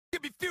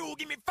Give me fuel,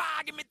 give me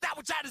fire, give me that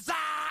which I desire.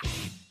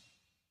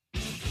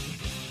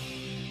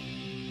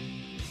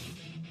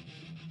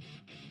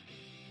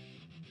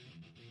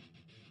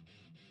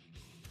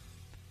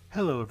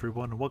 Hello,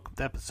 everyone, and welcome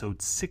to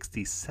episode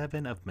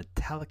 67 of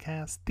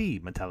Metallicast,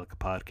 the Metallica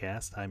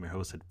podcast. I'm your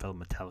host and fellow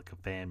Metallica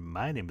fan.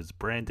 My name is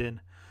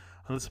Brandon.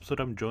 On this episode,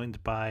 I'm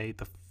joined by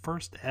the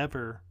first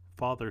ever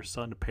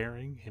father-son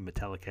pairing in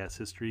Metallicast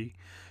history,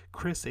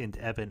 Chris and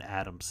Evan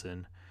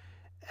Adamson.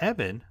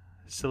 Evan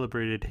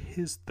celebrated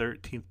his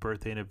 13th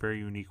birthday in a very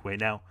unique way.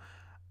 Now,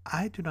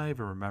 I do not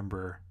even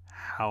remember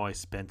how I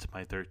spent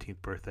my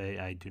 13th birthday.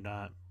 I do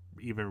not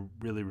even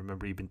really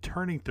remember even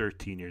turning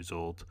 13 years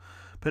old.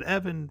 But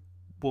Evan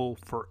will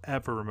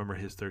forever remember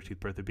his 13th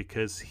birthday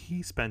because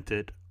he spent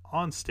it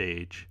on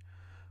stage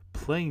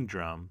playing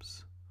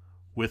drums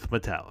with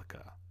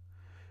Metallica.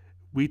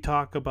 We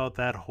talk about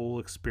that whole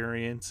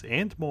experience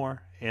and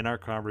more in our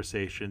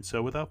conversation.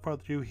 So without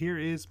further ado, here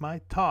is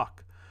my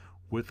talk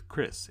with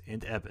Chris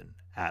and Evan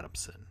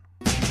Adamson.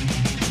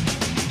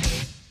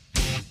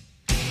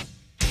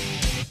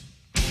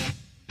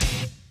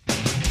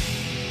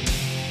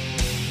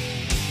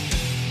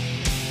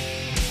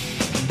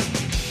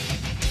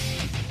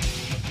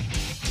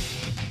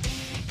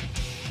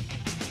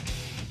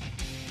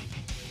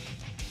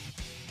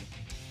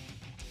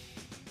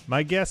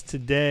 My guests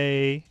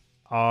today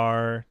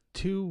are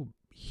two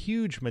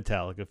huge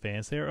Metallica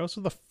fans. They are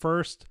also the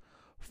first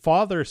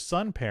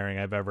father-son pairing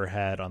I've ever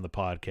had on the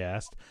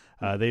podcast.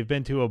 They've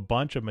been to a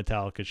bunch of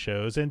Metallica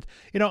shows. And,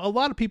 you know, a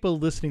lot of people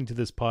listening to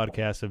this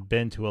podcast have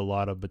been to a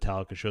lot of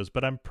Metallica shows,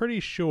 but I'm pretty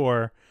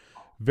sure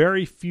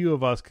very few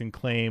of us can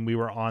claim we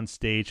were on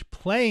stage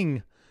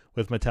playing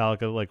with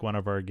Metallica like one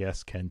of our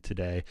guests can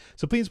today.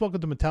 So please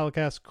welcome to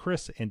Metallicast,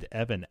 Chris and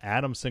Evan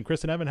Adamson.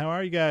 Chris and Evan, how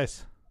are you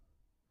guys?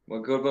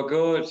 We're good, we're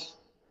good.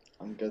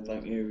 I'm good,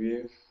 thank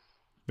you.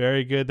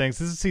 Very good, thanks.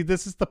 This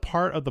is the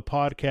part of the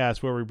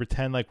podcast where we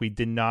pretend like we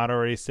did not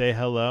already say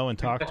hello and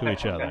talk to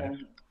each other.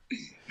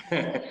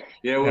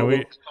 Yeah,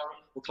 we'll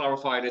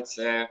clarify that it's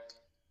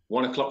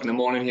 1 o'clock in the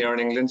morning here in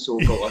England, so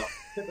we've got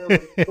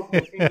a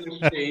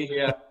English tea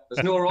here.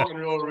 There's no rock and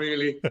roll,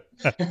 really.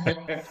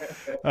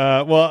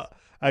 Well,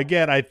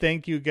 again, I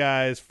thank you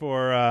guys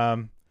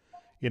for,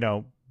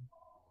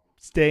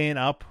 staying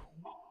up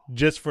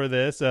just for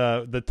this.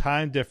 The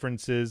time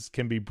differences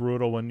can be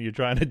brutal when you're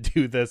trying to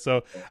do this.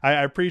 So I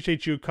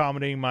appreciate you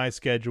accommodating my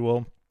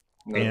schedule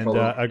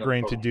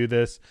agreeing to do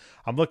this.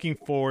 I'm looking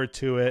forward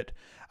to it.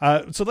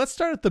 So let's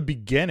start at the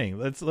beginning.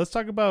 Let's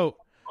talk about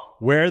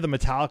where the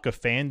Metallica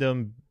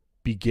fandom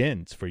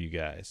begins for you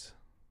guys.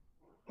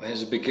 Where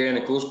does it begin?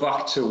 It goes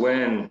back to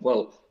when,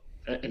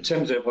 in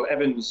terms of,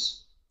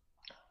 Evan's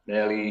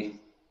nearly,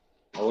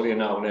 how old are you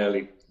now,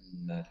 nearly?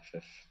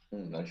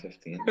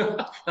 15.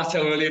 That's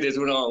how early it is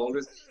when I'm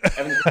oldest.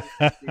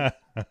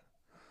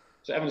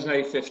 So Evan's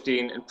nearly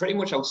 15, and pretty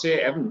much I would say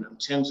Evan, in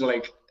terms of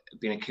like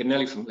being a kid,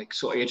 nearly from like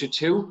sort of age of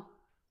 2,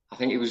 I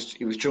think he was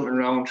jumping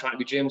around trying to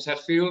be James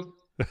Hetfield.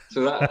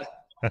 So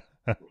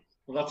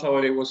that's how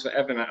it was for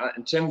Evan.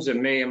 In terms of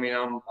me, I mean,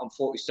 I'm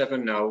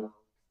 47 now.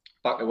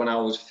 Back when I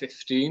was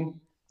 15,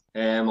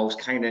 I was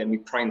kind of in my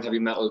prime heavy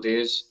metal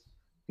days.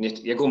 And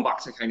you're going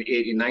back to kind of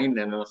 89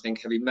 then, and I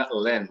think heavy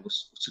metal then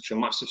was such a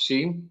massive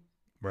scene.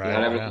 Right. You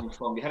had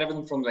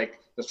everything from like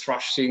the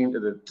thrash scene to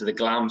the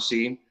glam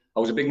scene.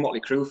 I was a big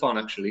Motley Crue fan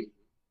actually,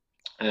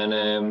 and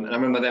I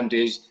remember them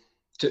days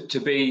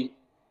to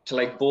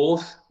like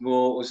both.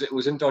 Well, it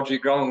was in dodgy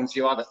grounds.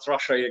 You had the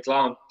thrash or your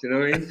glam. Do you know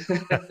what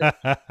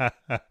I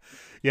mean?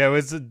 Yeah, it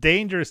was a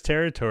dangerous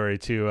territory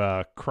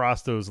to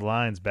cross those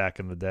lines back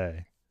in the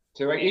day.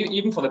 So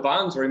even for the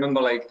bands, I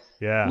remember like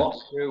Motley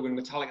Crue and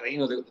Metallica, you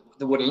know,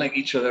 they wouldn't like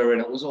each other,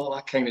 and it was all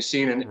that kind of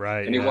scene. And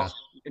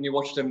you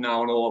watch them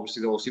now, and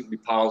obviously they all seem to be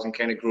pals and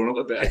kind of grown up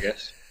a bit, I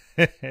guess.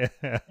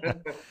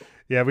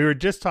 Yeah, we were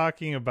just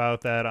talking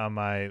about that on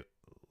my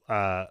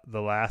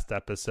the last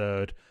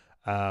episode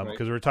because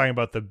we were talking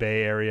about the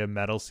Bay Area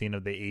metal scene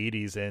of the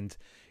 80s, and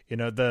you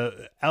know,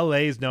 the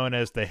LA is known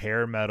as the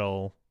hair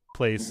metal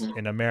place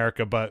in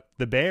America, but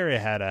the Bay Area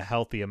had a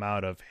healthy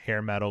amount of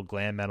hair metal,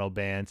 glam metal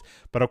bands,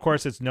 but of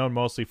course it's known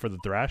mostly for the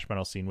thrash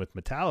metal scene with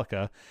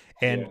Metallica,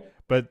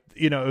 but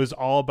you know, it was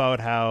all about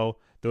how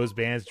those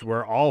bands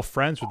were all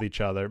friends with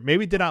each other,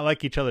 maybe did not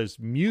like each other's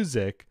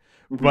music,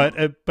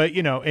 but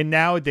you know, and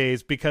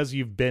nowadays, because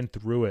you've been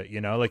through it, you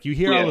know, like you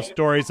hear all the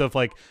stories of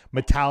like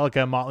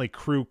Metallica and Motley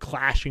Crue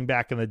clashing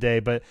back in the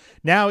day, but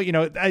now, you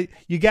know,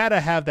 you got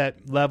to have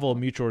that level of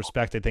mutual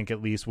respect, I think,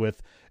 at least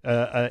with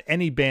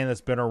any band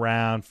that's been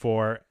around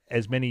for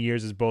as many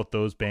years as both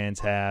those bands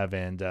have,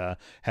 and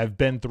have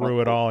been through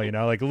it all, you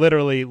know, like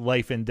literally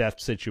life and death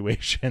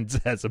situations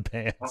as a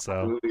band.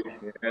 So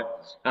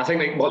I think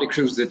like Motley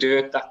Crue's The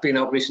Dirt, that's been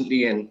out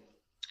recently, and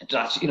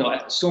that's, you know,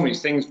 so many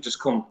things have just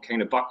come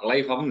kind of back to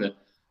life, haven't they?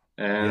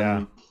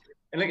 And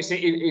like I say,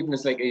 even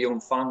as like a young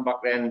fan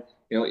back then,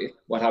 you know,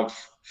 would have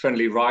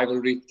friendly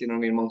rivalry, you know what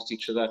I mean, amongst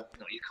each other. You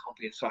know, you can't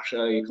be a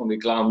thrasher, you can't be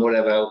glam,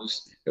 whatever.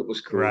 It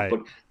was cool. Right.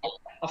 But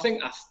I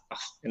think,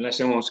 unless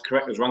anyone's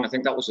correct us wrong, I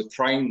think that was a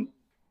prime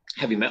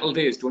heavy metal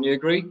days. Don't you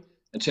agree?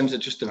 In terms of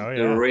just Oh yeah.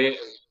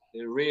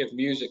 the array of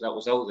music that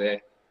was out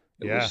there,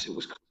 Yeah. it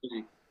was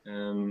crazy.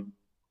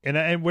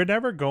 And we're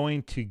never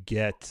going to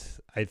get,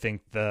 I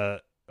think,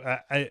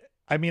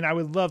 I mean, I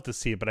would love to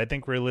see it, but I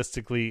think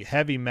realistically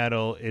heavy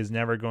metal is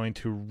never going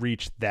to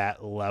reach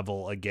that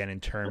level again in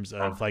terms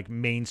of like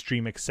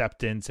mainstream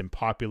acceptance and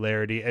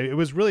popularity. It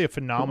was really a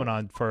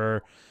phenomenon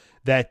for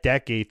that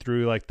decade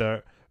through like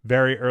the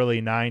very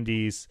early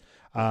 90s,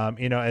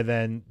 and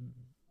then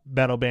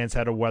metal bands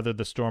had to weather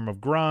the storm of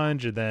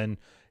grunge, and then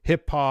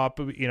hip hop,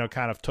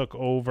 kind of took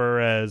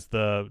over as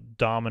the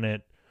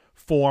dominant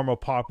form of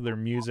popular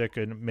music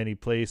in many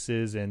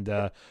places. And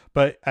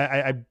but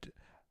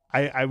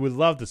I would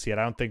love to see it.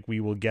 I don't think we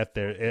will get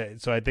there.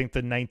 So I think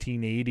the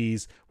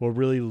 1980s will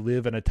really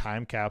live in a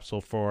time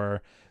capsule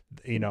for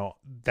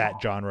that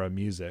genre of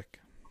music.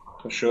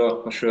 For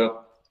sure, for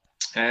sure.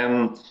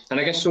 And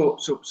I guess so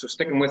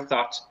sticking with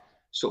that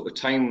sort of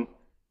time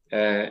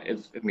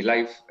of my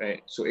life,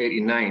 so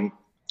 89,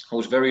 I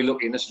was very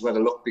lucky, and this is where the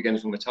luck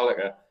begins with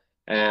Metallica.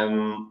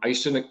 I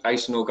used to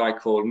know a guy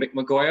called Mick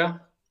McGuire,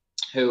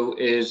 who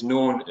is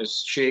known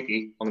as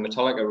Shaky on the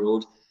Metallica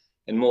road,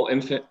 and more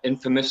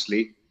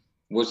infamously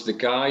was the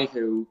guy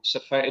who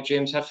set fire to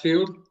James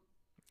Hetfield.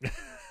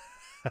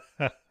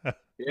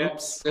 Yeah,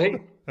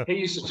 he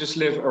used to just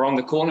live around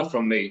the corner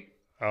from me.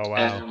 Oh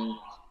wow!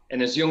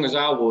 And as young as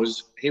I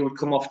was, he would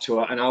come off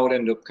tour, and I would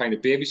end up kind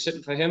of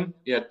babysitting for him.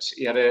 He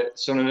had a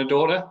son and a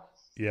daughter.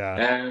 Yeah.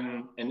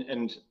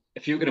 And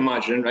if you can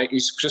imagine, right,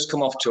 he's just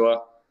come off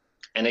tour,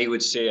 and he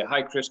would say,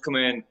 "Hi, Chris, come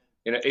in."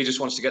 He just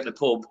wants to get in the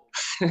pub.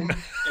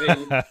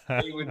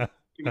 And he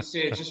would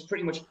say, just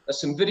pretty much, there's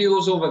some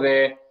videos over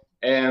there.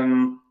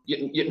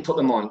 You can put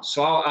them on.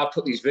 So I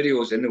put these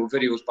videos in. There were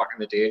videos back in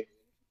the day,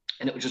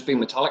 and it would just be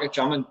Metallica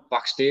jamming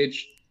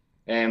backstage.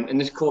 And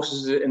this, of course,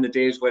 is in the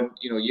days when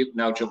you can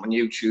now jump on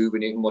YouTube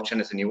and you can watch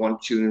anything you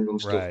want, tuning room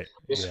stuff. Right.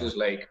 This was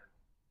like,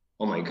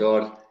 oh my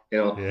god,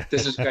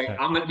 this is great.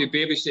 I'm meant to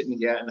be babysitting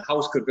here, and the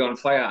house could be on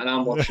fire, and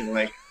I'm watching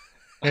like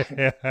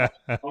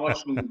I'm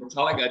watching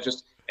Metallica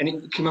just. And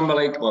you can remember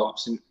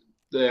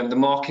the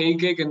Marquee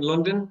gig in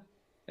London.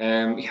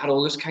 He had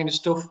all this kind of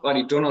stuff that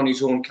he'd done on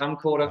his own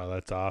camcorder. Oh,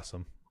 that's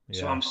awesome.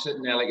 Yeah. So I'm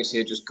sitting there, like I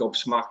say, just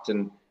gobsmacked,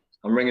 and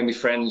I'm ringing my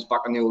friends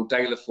back on the old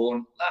dialer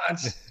phone.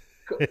 Lads,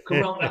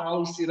 come around the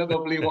house. You're not going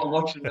to believe what I'm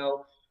watching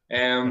now.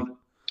 And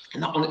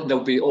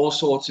there'll be all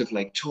sorts of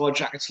like tour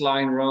jackets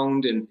lying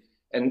around, and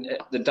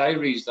the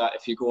diaries that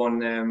if you go on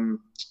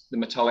the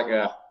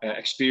Metallica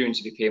experience,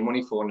 if you pay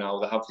money for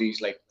now, they have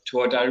these like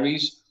tour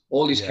diaries.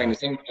 All these kind of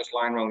things just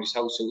lying around his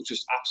house. So it's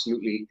just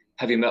absolutely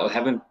heavy metal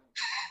heaven.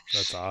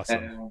 That's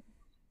awesome.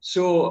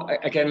 So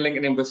again,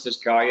 linking in with this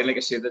guy, and like I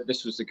say, that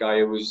this was the guy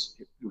who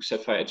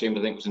set fire to James.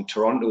 I think it was in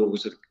Toronto. It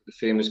was the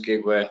famous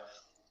gig where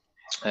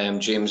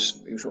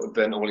James sort of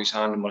burnt all his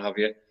hand and what have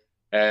you.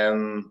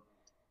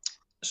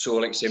 So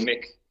like I say,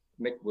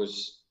 Mick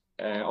was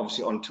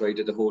obviously on tour. He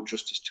did the whole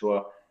Justice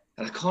tour,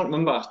 and I can't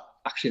remember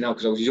actually now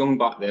because I was young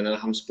back then and I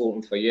haven't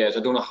spoken for years. I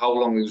don't know how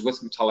long he was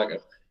with Metallica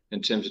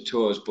in terms of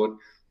tours, but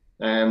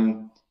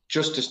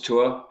Justice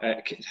tour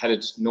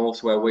headed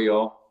north where we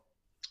are,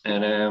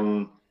 and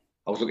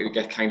I was looking to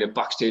get kind of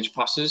backstage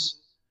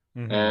passes.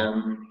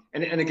 Mm-hmm.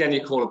 And again,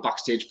 you call it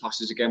backstage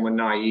passes. Again, we're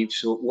naive,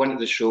 so went to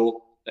the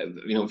show.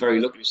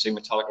 Very lucky to see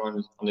Metallica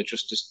on the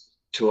Justice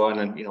tour, and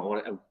then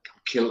I'm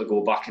killed to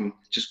go back and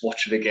just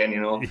watch it again.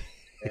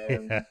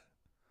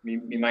 My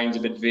mind's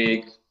a bit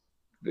vague,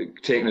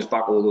 taking us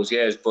back all those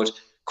years, but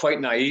quite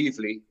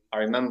naively, I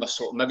remember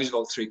sort of maybe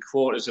about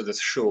 3/4 of the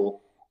show.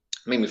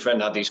 Me and my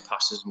friend had these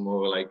passes, and we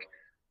were like,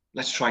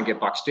 "Let's try and get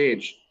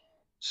backstage."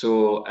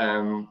 So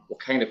what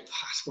kind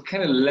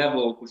of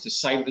level with the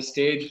side of the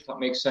stage, if that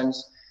makes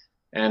sense.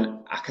 And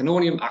I can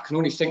only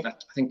think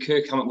that I think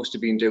Kirk Hammett must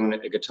have been doing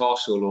a guitar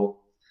solo.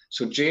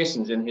 So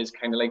Jason's in his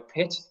kind of like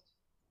pit,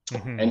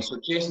 and so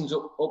Jason's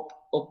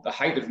up the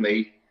height of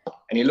me,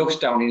 and he looks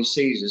down and he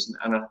sees us,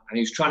 and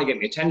he's trying to get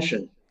my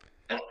attention,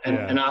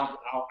 and I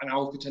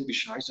was pretending to be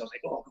shy, so I was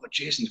like, "Oh God,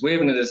 Jason's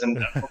waving at us,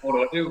 and what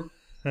do I do?"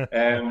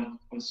 And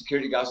the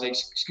security guy's like,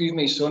 "Excuse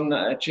me, son,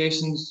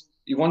 Jason's.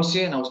 You want to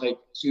see it?" And I was like,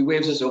 so he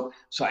waves us up.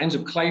 So I ends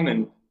up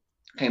climbing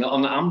kind of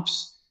on the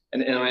amps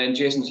and in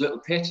Jason's little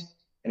pit.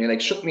 And he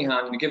like shook my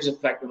hand and he gives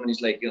it back to him and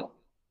he's like,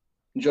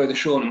 enjoy the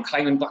show. And I'm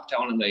climbing back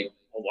down and like,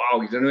 oh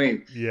wow, you know what I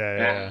mean?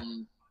 Yeah.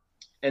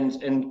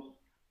 And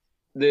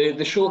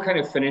the show kind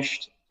of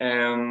finished.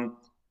 And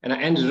I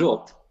ended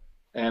up,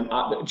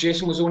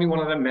 Jason was the only one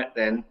that I met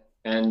then.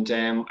 And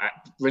I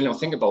really don't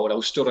think about it. I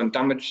was stood on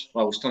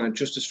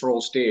Justice for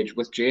All stage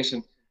with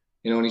Jason.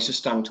 And he used to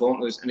stand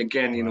talking to us. And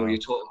again, wow. You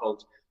talk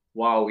about,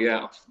 wow,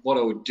 yeah, what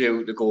I would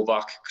do to go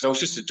back. Because I was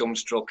just a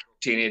dumbstruck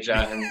teenager.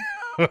 And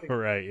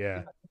right,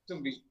 yeah.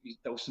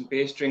 There was some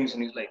bass strings,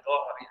 and he's like, "Oh,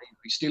 are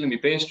you stealing my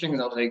bass strings?"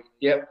 And I was like,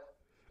 "Yep."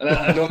 And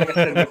I don't think I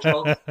said much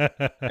else.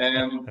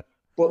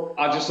 But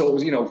I just thought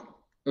it was,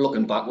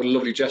 looking back, what a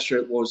lovely gesture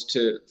it was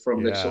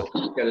from the sort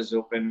of get us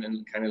up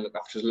and kind of look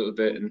after us a little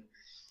bit. And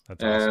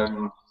that's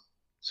awesome.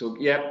 So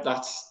yeah,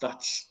 that's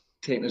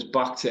taking us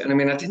back to. And I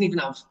mean, I didn't even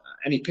have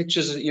any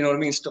pictures, you know what I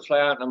mean, stuff like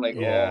that. And I'm like,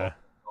 Yeah.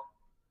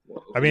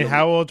 oh. I mean,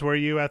 how old were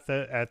you at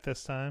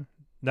this time?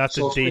 Not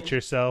to date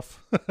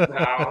yourself.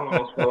 I don't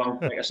know. Well,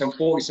 I'm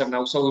 47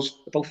 now, so I was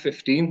about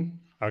 15.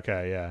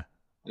 Okay, yeah.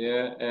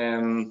 Yeah.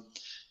 And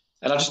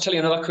I'll just tell you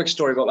another quick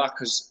story about that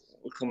because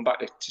we'll come back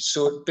to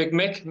so Big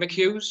Mick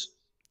Hughes.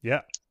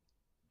 Yeah.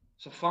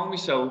 So I found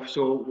myself.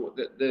 So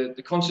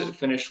the concert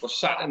finished. Was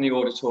sat in the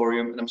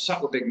auditorium, and I'm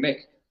sat with Big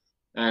Mick,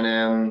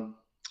 and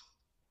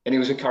he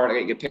was a character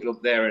you could pick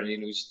up there, and he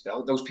was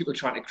those people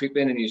trying to creep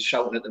in, and he's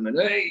shouting at them, and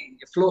hey,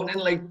 you're floating in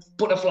like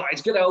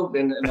butterflies, get out,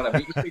 and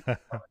whatever.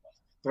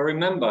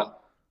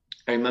 But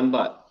I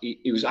remember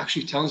he was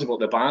actually telling us about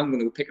the band when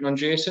they were picking on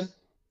Jason.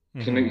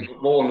 Mm-hmm.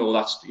 We all know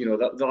that's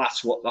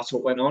that's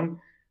what went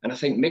on, and I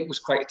think Mick was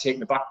quite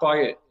taken aback by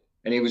it,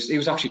 and he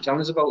was actually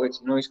telling us about it.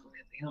 He's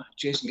going,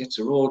 Jason gets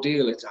a raw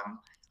deal.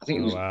 I think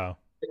he was a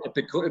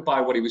bit gutted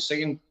by what he was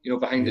saying,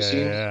 behind the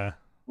scenes. Yeah.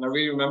 And I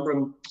really remember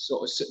him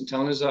sort of sitting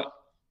telling us that.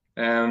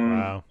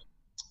 Wow.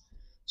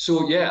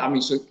 So yeah, I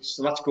mean, so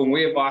that's going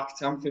way back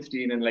to I'm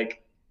 15, and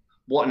like,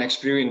 what an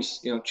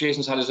experience.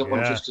 Jason's had us up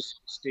on just a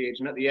stage,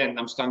 and at the end,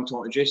 I'm standing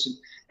talking to Jason,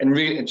 and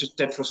really, and just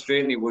dead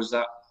frustratingly was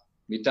that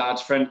my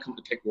dad's friend come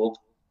to pick me up,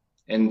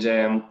 and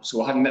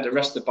so I hadn't met the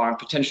rest of the band.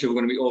 Potentially, we're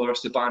going to meet all the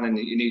rest of the band, and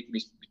my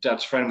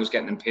dad's friend was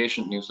getting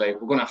impatient, and he was like,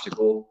 "We're going to have to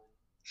go,"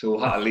 so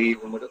we had to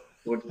leave, and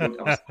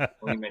I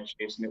only met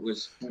Jason. It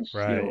was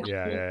right,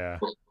 yeah.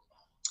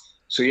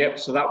 So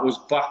so that was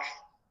back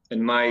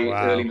in my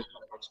early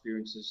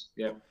experiences.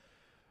 Yeah.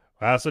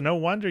 Wow. So no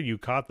wonder you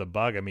caught the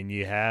bug. I mean,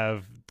 you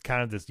have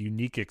kind of this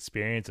unique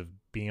experience of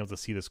being able to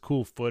see this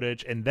cool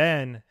footage and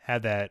then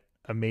have that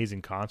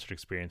amazing concert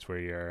experience where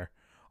you're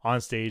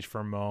on stage for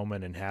a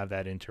moment and have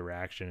that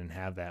interaction and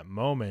have that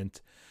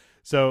moment.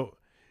 So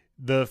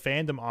the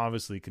fandom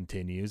obviously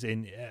continues.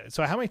 And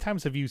so how many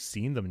times have you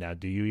seen them now?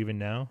 Do you even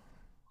know?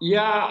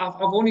 Yeah,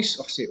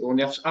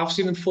 I've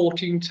seen them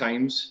 14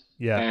 times.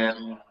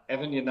 Yeah.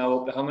 Evan, you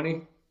know how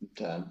many?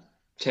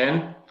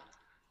 10.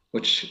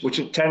 Which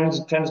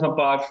 10's not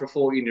bad for a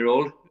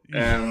 14-year-old.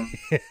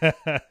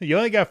 You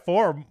only got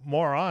 4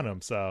 more on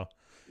him, so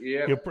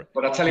yeah.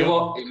 But I'll tell you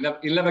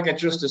what, you'll never get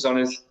justice on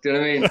it. Do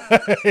you know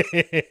what I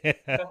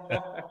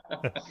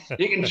mean?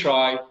 You can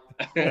try.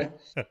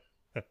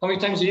 How many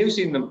times have you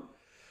seen them?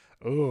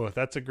 Oh,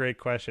 that's a great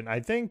question. I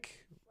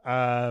think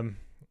I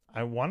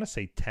want to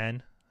say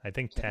 10. I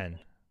think 10.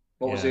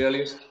 What was the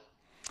earliest?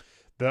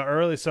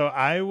 So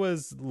I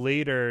was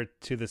later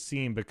to the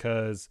scene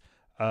because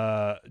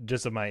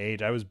just of my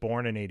age. I was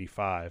born in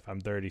 85.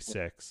 I'm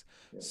 36.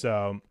 Yeah.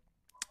 So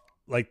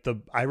like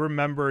I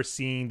remember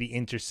seeing the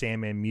Enter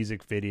Sandman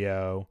music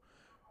video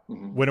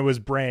when it was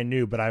brand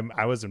new, but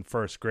I was in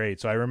first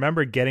grade. So I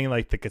remember getting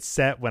like the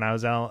cassette when I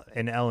was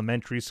in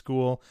elementary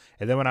school.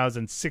 And then when I was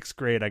in 6th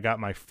grade, I got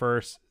my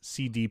first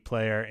CD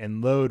player,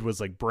 and Load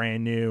was like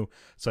brand new.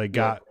 So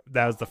that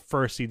was the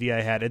first CD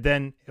I had. And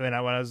then when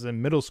I was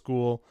in middle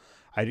school,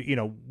 I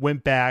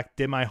went back,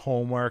 did my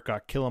homework,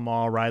 got Kill 'Em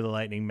All, Ride the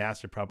Lightning,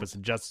 Master Puppets,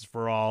 and Justice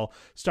for All.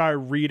 Started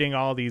reading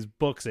all these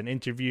books and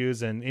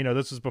interviews, and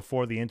this was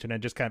before the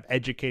internet. Just kind of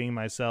educating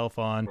myself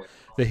on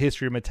the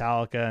history of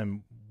Metallica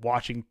and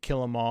watching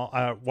Kill 'Em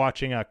All,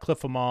 watching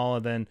Cliff 'Em All,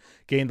 and then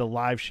getting the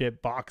Live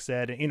Shit box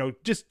set, and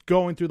just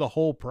going through the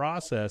whole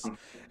process.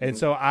 And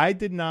so I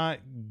did not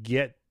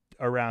get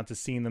around to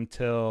seeing them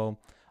till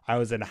I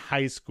was in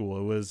high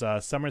school. It was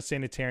Summer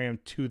Sanitarium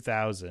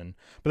 2000.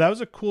 But that was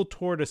a cool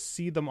tour to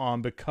see them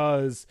on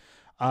because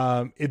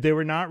they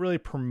were not really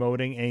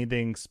promoting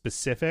anything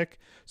specific.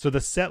 So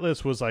the set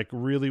list was like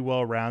really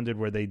well rounded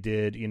where they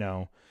did,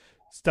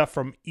 stuff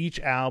from each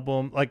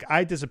album. Like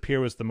I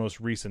Disappear was the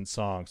most recent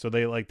song. So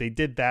they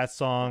did that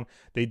song.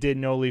 They did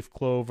No Leaf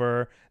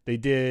Clover. They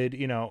did,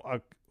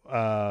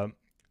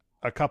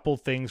 a couple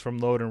things from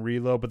Load and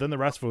Reload, but then the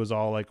rest of it was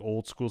all like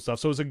old school stuff.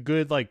 So it was a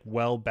good, like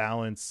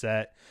well-balanced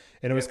set.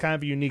 And it was kind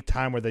of a unique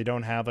time where they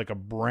don't have like a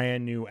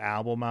brand new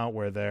album out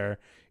where they're,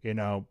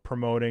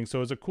 promoting. So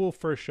it was a cool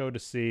first show to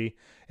see.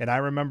 And I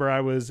remember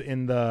it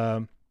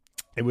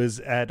was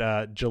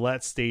at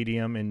Gillette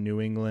Stadium in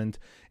New England.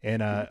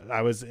 And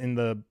I was in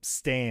the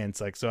stands.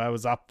 So I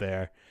was up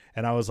there.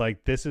 And I was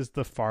like, this is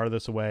the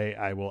farthest away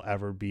I will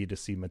ever be to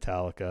see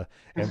Metallica.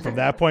 And from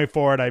that point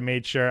forward, I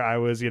made sure I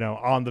was,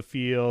 on the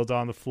field,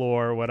 on the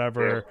floor,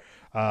 whatever,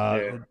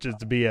 just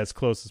to be as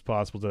close as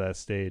possible to that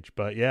stage.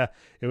 But yeah,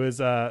 it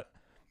was,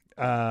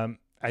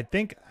 I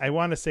think I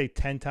want to say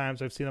 10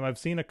 times I've seen them. I've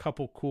seen a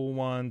couple cool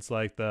ones,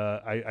 like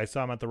I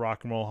saw them at the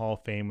Rock and Roll Hall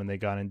of Fame when they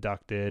got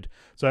inducted.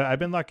 So I've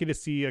been lucky to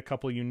see a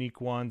couple unique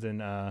ones.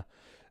 And,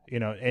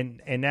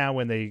 and now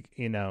when they,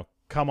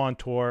 come on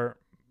tour,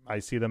 I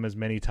see them as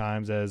many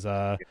times as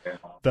the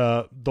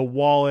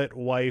wallet,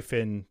 wife,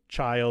 and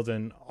child,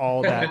 and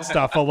all that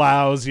stuff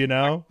allows.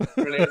 Brilliant.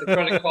 The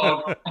credit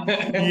card.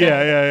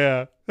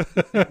 yeah.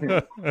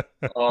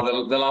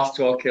 Oh, the last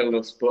tour killed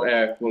us,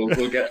 but we'll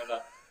get to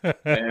that.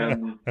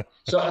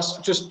 So I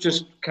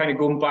just kind of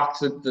going back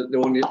to the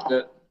one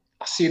that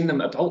I seen them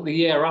about the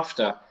year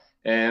after,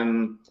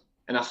 and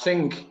I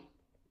think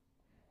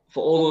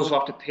for all those who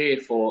have to pay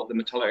for the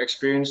Metallica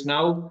experience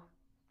now,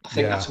 I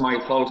think that's my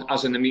fault,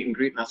 as in the meet and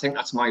greet, and I think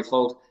that's my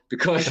fault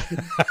because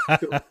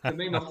to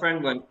me, my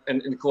friend went,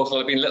 and of course,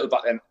 I've been little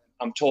back then.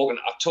 I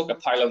took a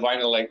pile of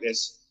vinyl like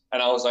this,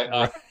 and I was like,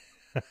 I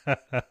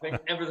think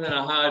everything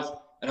I had,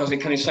 and I was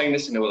like, can you sign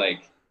this? And they were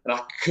like, and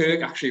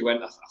Kirk actually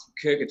went,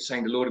 Kirk had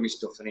signed a load of me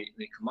stuff, and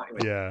he come back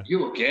and went,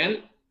 you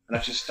again? And I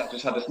just had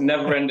this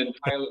never-ending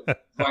pile of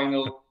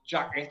vinyl,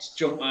 jackets,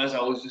 jumpers.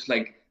 I was just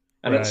like,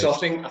 and so I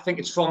think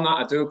it's from that.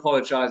 I do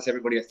apologise to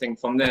everybody. I think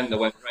from then they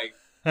went, right,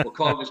 we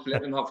can't just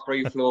let them have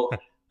free flow.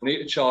 We need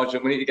to charge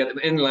them. We need to get them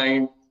in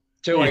line.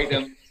 2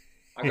 items.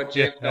 I got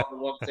James down to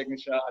one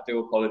signature. I do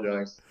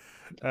apologise.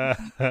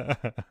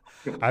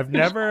 I've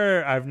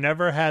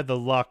never had the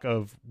luck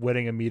of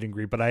winning a meet and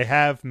greet, but I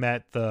have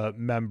met the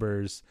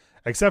members,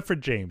 except for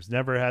James.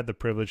 Never had the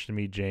privilege to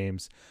meet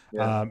James.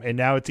 And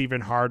now it's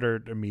even harder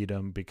to meet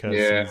him because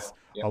he's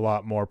a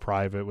lot more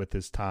private with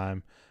his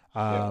time.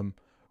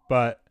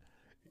 But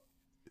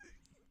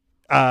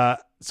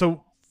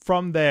so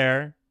from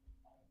there,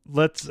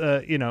 let's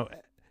let's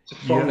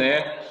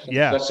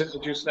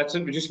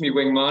introduce me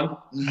wingman.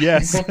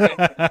 Yes.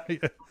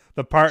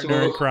 The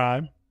partner in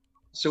crime.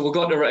 So we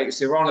got to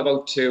so around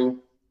about 2.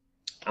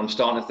 I'm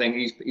starting to think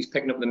he's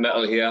picking up the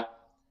metal here.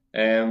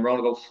 Around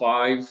about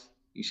 5,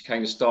 he's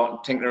kind of starting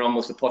tinkering around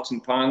with the pots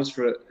and pans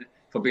for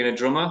being a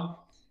drummer.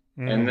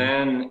 And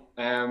then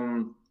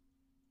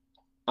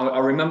I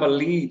remember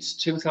Leeds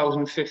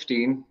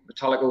 2015,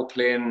 Metallica were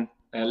playing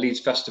Leeds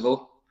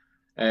Festival,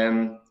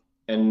 and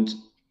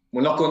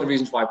we're not going to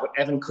reasons why, but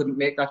Evan couldn't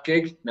make that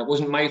gig, and it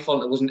wasn't my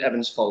fault. It wasn't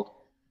Evan's fault.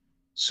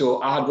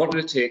 So I had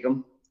wanted to take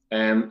him,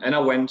 and I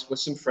went with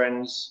some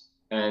friends.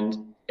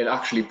 And it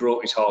actually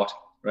broke his heart,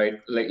 right?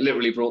 Like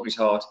literally broke his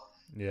heart.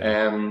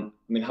 Yeah. I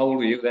mean, how old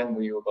were you then?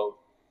 Were you about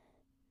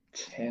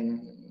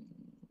 10?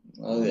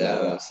 Oh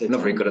yeah, I'm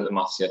not very good at the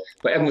maths yet.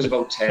 But Evan was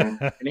about 10,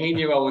 and he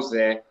knew I was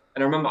there.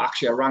 And I remember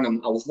actually I rang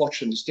him. I was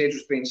watching, the stage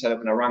was being set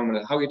up, and I rang him.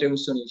 And, how are you doing,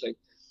 son? He was like,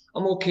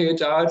 I'm okay,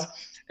 Dad.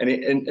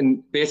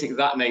 And basically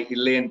that night he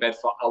lay in bed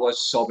for hours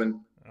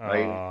sobbing.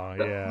 Right?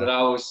 That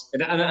I was,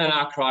 and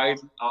I cried.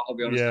 I'll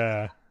be honest.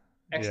 Yeah.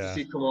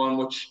 Ecstasy, come on,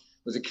 which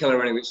was a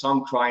killer anyway. So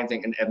I'm crying,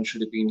 thinking Evan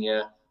should have been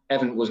here.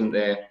 Evan wasn't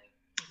there.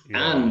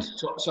 And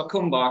so I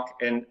come back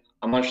and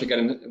I managed to get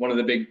him one of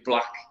the big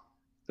black,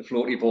 the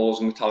floaty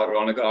balls and Metallica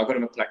on. I got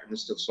him a collector and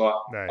stuff. So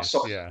I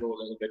sucked the floor a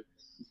little bit.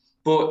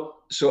 But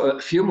so a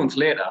few months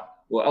later,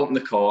 we're out in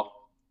the car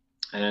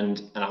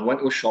and I went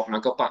to a shop and I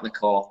got back in the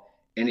car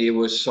and he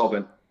was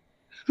sobbing.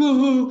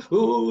 Ooh,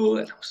 ooh.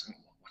 And I was like,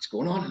 what's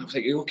going on? And I was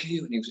like, are you okay?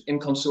 And he was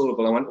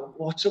inconsolable. I went,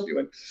 what's up? He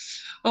went,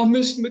 I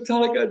missed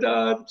Metallica,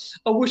 Dad.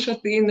 I wish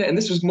I'd been there. And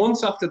this was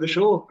months after the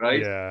show,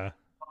 right? Yeah.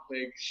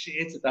 Like,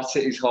 shit, that's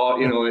hit his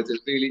heart, it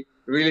just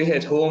really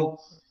hit home.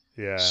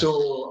 Yeah.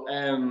 So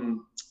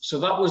so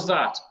that was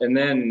that. And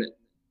then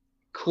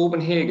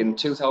Copenhagen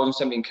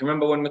 2017. Can you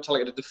remember when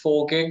Metallica did the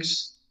 4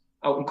 gigs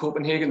out in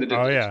Copenhagen?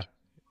 I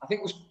think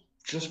it was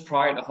just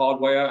prior to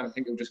Hardwire, and I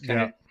think it was just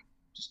kind of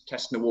just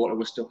testing the water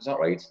with stuff. Is that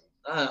right?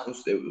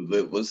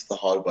 It was the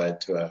Hardwire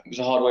tour. It was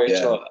a Hardwire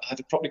tour. Had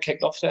it probably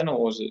kicked off then,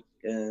 or was it?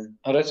 Yeah.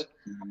 Had it?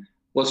 Mm-hmm.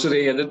 Well, so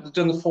they'd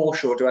done the 4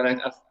 show,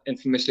 and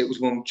infamously it was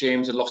when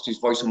James had lost his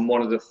voice on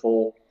one of the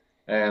 4.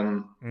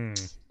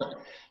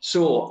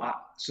 So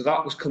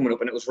that was coming up,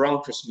 and it was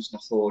around Christmas, and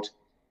I thought,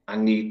 I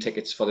need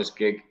tickets for this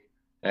gig.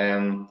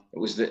 It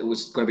was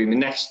going to be my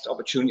next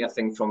opportunity, I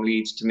think, from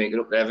Leeds to make it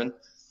up to Evan.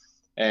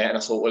 And I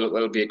thought, well,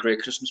 it'll be a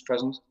great Christmas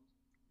present.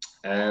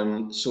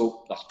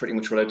 So that's pretty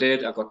much what I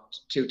did. I got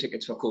 2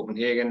 tickets for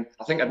Copenhagen.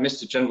 I think I'd missed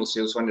the general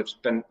sales, so I ended up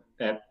spending.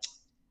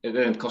 It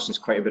ended up costing us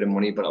quite a bit of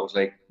money, but I was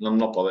like, I'm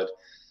not bothered.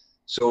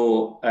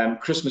 So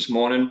Christmas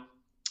morning,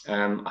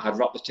 I had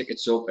wrapped the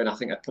tickets up, and I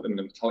think I put them in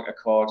a Metallica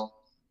card.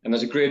 And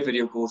there's a great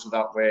video goes with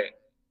that where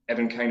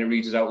Evan kind of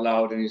reads it out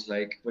loud, and he's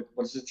like, what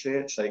does it say?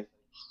 It's like,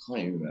 I can't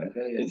even remember.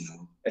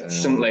 It's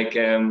something like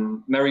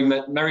Merry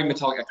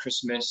Metallica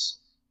Christmas.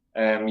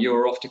 You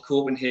were off to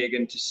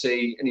Copenhagen to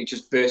see, and he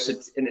just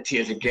bursted into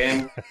tears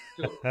again.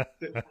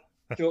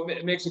 So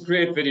it makes a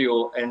great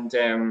video, and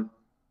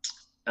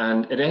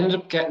it ended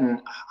up getting.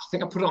 I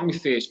think I put it on my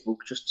Facebook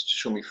just to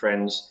show my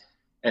friends,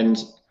 and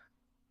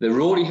the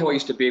roadie who I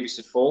used to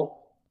babysit for,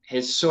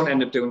 his son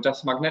ended up doing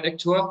Death Magnetic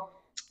tour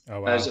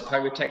as a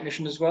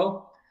pyrotechnician as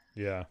well.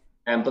 Yeah.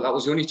 But that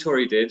was the only tour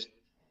he did.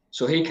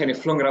 So he kind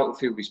of flung it out with a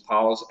few of his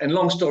pals. And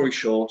long story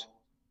short,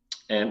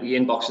 he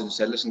inboxed and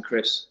said, listen,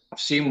 Chris, I've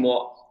seen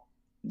what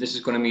this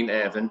is going to mean to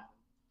Evan.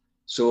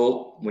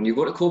 So when you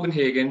go to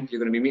Copenhagen, you're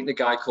going to be meeting a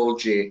guy called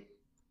Jay.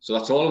 So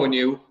that's all we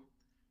knew.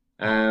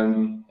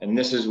 And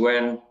this is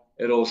when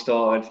it all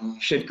started.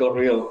 Shit got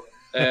real.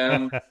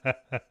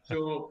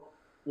 So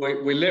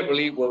we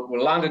literally we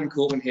landed in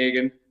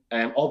Copenhagen.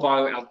 By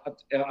the way,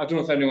 I don't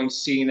know if anyone's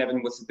seen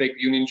Evan with the big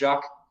Union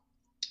Jack.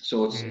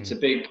 So it's a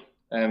big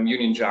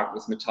Union Jack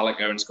with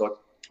Metallica, and it's got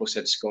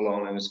Pushead skull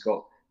on, and it's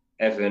got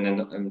Evan,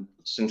 and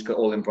it's got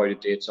all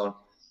embroidered dates on.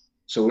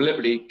 So we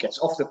literally gets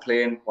off the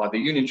plane while the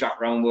Union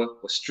Jack round we're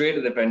straight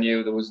to the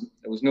venue. There was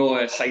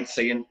no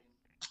sightseeing.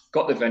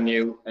 got the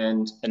venue,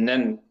 and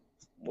then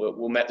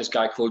we met this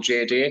guy called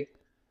JD,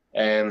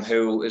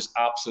 who is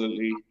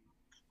absolutely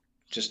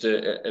just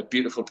a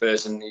beautiful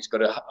person. He's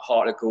got a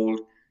heart of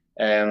gold,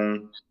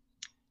 and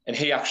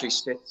he actually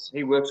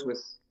he works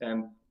with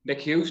Mick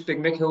Hughes, Big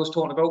Mick, who I was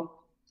talking about.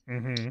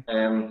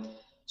 Mm-hmm.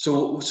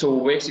 So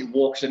basically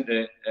walks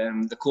into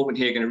the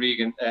Copenhagen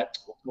Arena.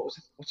 What's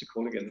it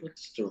called again?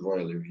 It's the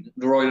Royal Arena.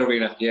 The Royal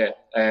Arena, yeah,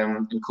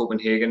 in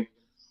Copenhagen.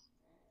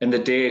 And the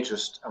day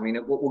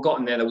we got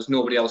in there was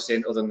nobody else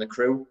in other than the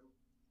crew.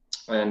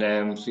 And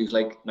so he was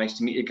like, nice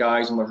to meet you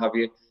guys and what have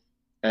you.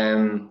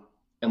 And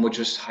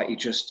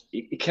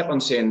he kept on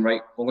saying,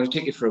 right, I'm going to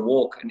take you for a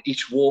walk. And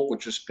each walk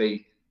would just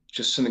be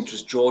something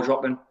just jaw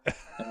dropping.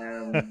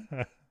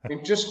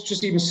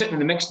 Just even sitting in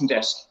the mixing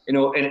desk, and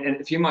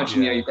if you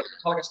imagine, you've got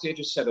the Metallica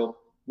stages set up,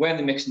 we're in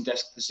the mixing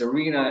desk, this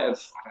arena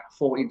of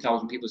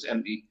 14,000 people is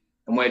empty,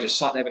 and we're just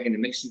sat there behind the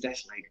mixing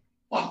desk, like,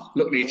 wow,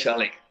 look at each other,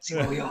 like, see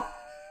where we are.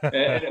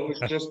 And it was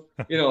just,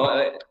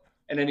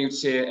 and then he would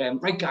say,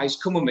 right, guys,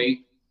 come with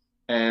me.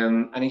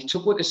 And he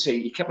took what to say.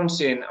 He kept on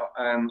saying,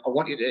 I'm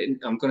going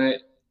to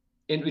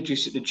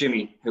introduce you to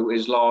Jimmy, who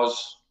is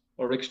Lars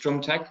Ulrich's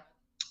drum tech,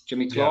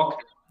 Jimmy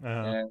Clark.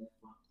 Uh-huh.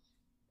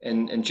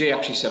 And Jay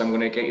actually said, I'm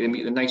going to get you to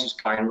meet the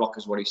nicest guy in rock,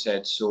 is what he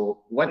said.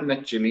 So went and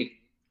met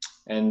Jimmy,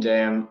 and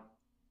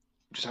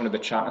just having a bit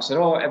of chat. I said,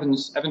 oh,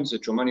 Evan's a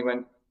drummer. And he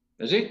went,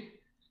 is he? And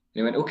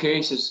he went, okay.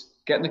 He says,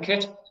 get in the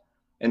kit.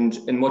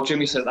 And what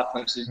Jimmy said at that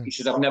point, he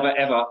said, I've never,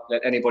 ever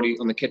let anybody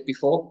on the kit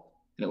before.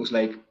 And it was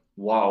like,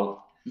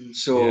 wow.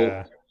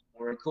 So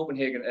we're in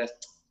Copenhagen,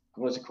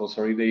 what is it called?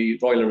 Sorry, the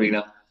Royal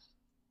Arena.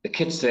 The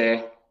kit's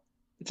there.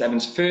 It's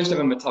Evan's first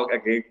ever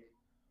Metallica gig.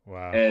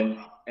 Wow.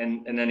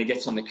 And then he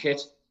gets on the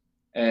kit.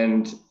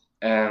 And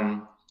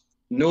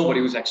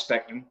nobody was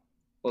expecting,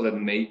 other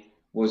than me,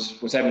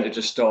 was Evan to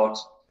just start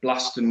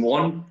blasting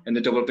one in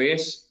the double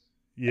bass.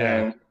 Yeah.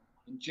 And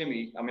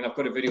Jimmy, I mean, I've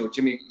got a video.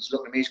 Jimmy is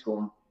looking at me, he's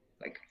going,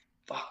 like,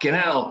 fucking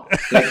hell.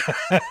 Like,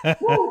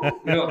 woo,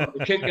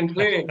 the kid can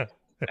play.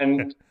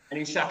 And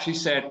he's actually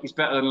said he's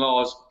better than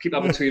Lars. Keep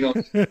that between us.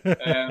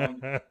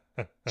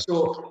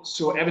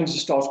 So Evan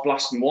just starts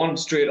blasting one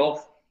straight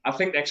off. I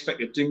think they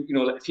expected to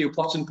do, like a few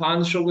pots and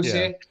pans, shall we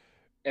say.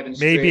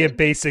 Maybe a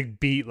basic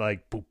beat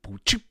like boop, boop,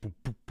 choop, boop,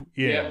 boop, boop.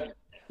 Yeah.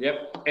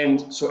 Yep.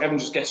 And so Evan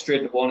just gets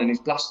straight to one and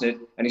he's blasting it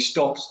and he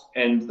stops,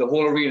 and the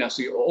whole arena,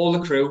 so all the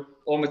crew,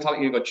 all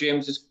Metallica, you've got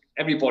James,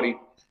 everybody,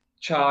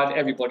 Chad,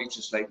 everybody's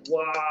just like,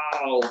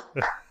 wow.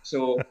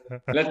 So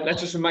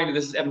let's just remind you,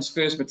 this is Evan's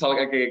first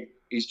Metallica gig.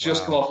 He's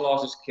just come off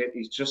Lars's kit.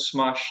 He's just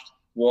smashed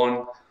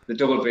one, the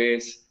double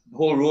bass. The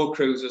whole road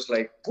crew's just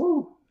like,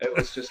 woo. It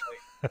was just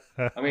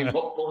like, I mean,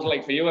 what was it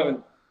like for you,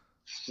 Evan?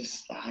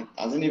 Just I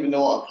didn't even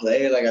know what to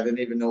play. Like I didn't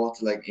even know what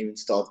to even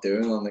start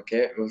doing on the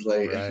kit. It was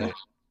like it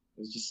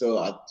was just so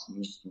I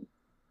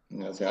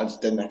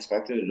just didn't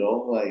expect it at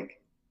all.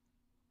 Like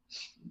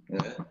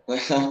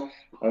I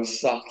was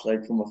sat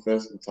from my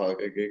first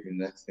Metallica gig, and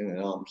next thing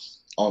I'm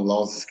just on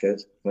Lars's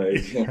kit.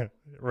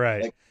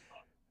 Right. Like,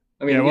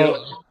 I mean,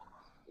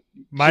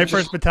 my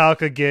first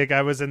Metallica gig,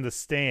 I was in the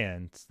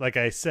stands, like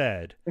I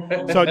said.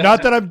 So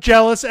not that I'm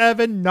jealous,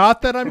 Evan.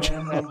 Not that I'm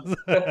jealous.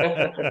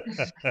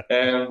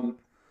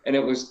 And it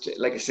was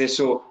like I say,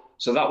 so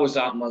that was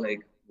that. And I'm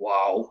like,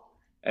 wow.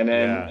 And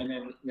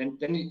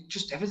then you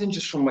just everything,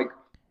 just from like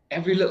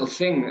every little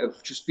thing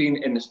of just being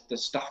in the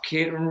staff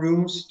catering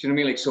rooms. Do you know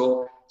what I mean? Like,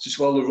 so it's just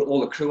all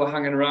the crew are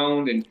hanging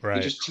around, and you're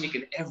just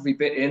taking every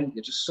bit in.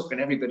 You're just sucking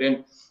every bit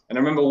in. And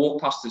I remember I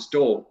walked past this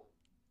door,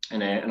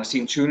 and I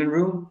seen tuning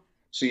room.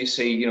 So you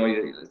see,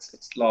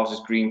 it's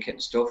Lars's green kit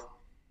and stuff.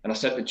 And I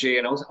said to Jay,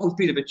 and I was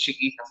being a bit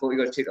cheeky. I thought we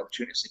got to take the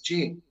opportunity. I said,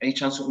 Jay, any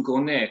chance we can go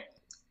in there?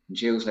 And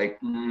Jay was like,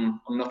 I'm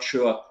not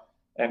sure.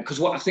 Because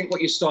what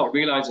you start to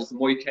realise is the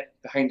more you get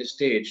behind the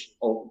stage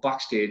or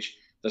backstage,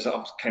 there's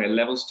kind of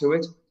levels to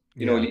it.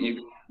 You know,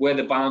 where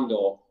the band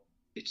are,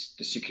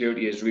 the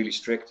security is really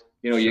strict.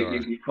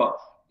 You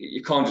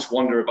can't just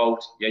wander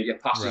about. Your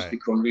passes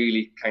become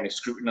really kind of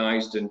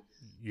scrutinised. And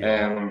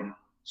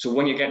so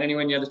when you're getting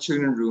anywhere near the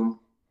tuning room,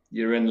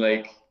 you're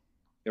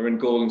in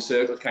golden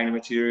circle kind of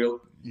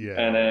material. Yeah.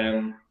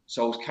 And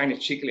so I was kind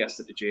of cheekily asked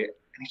to Jay,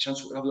 any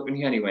chance we could have a look in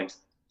here? And he went,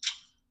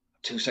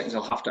 2 seconds,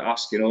 I'll have to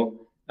ask, And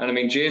I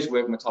mean, Jay's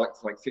worked with Metallica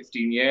for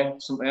 15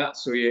 years, something like that.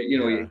 So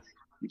you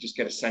just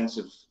get a sense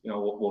of,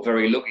 we're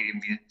very lucky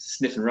and we're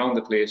sniffing around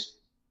the place.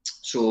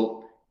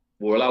 So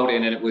we're allowed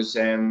in, and it was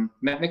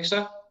Met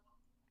Mixer.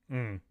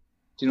 Do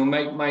you know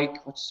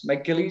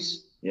Mike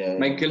Gillies? Yeah.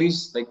 Mike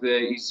Gillies, do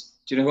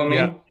you know who I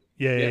mean?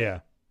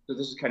 Yeah. So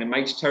this is kind of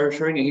Mike's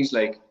territory, and he's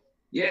like,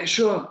 yeah,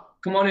 sure,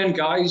 come on in,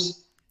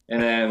 guys.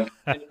 And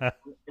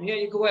here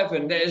you go,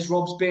 Evan, there's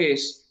Rob's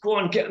bass. Go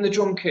on, get in the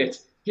drum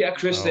kit. Yeah,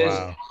 Chris,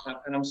 wow.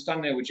 And I'm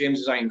standing there with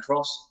James's Iron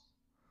Cross.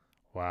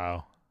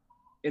 Wow.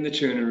 In the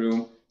tuning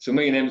room. So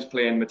me and him's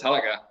playing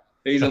Metallica.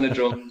 He's on the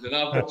drums, and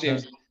I've got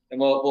James,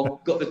 and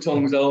we've got the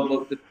tongues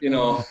out,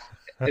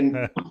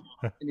 and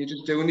you're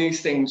just doing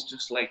these things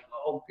just like,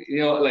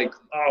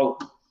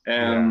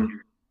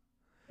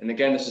 And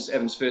again, this is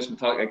Evan's first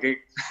Metallica gig.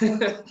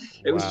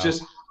 It was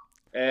just.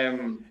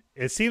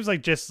 It seems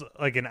like just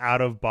like an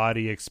out of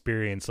body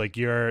experience. Like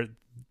you're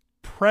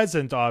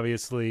present,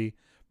 obviously,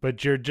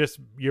 but your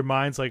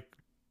mind's like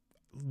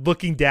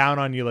looking down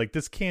on you, like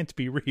this can't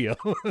be real.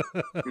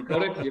 You've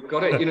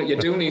got it. You know, you're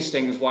doing these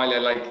things while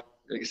you're like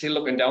you see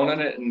looking down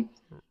on it, and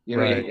you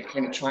know you're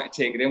kind of trying to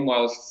take it in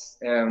whilst.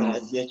 That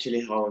is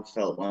literally how it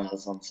felt when I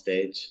was on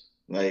stage.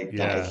 Like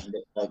that is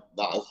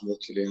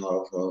literally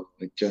how I felt.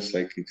 Like just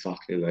like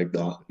exactly like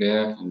that.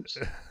 Yeah.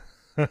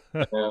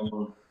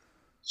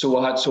 So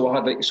I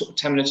had like sort of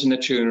 10 minutes in the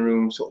tuning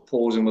room, sort of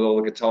posing with all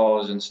the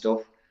guitars and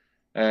stuff,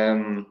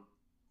 and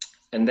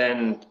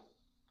then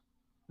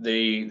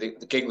the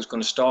gig was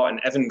going to start, and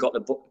Evan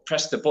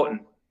pressed the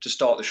button to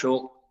start the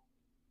show.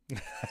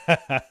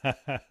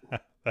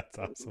 That's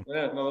awesome.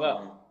 Yeah,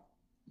 remember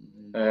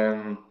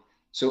that?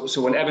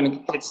 So when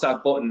Evan hits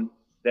that button,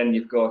 then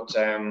you've got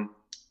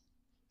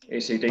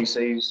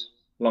AC/DC's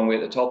Long Way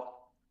at the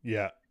Top.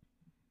 Yeah.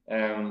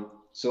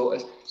 So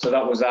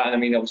that was that, and I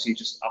mean, obviously,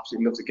 just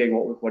absolutely loved the gig.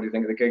 What do you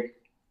think of the gig?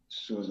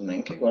 It was an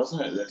gig,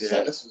 wasn't it? The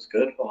set list was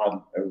good. We had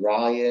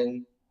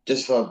Orion,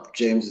 just for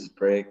James's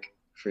break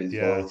for his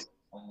voice.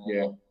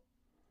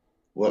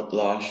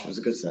 Whiplash was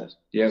a good set.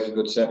 Yeah, it was a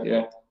good set.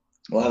 Yeah.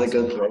 Well, had a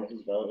good break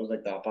as well. It was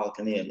like that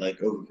balcony and like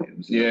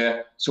overview.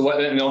 Yeah. So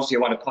and obviously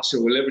I had to pass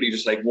over Liberty,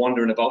 just like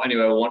wandering about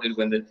anywhere I wanted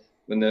when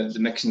the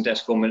mixing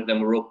desk come in,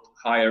 then we're up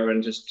higher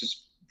and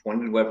just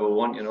wondered wherever we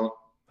want, you know.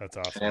 That's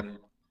awesome.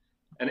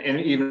 And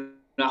even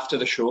after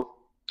the show,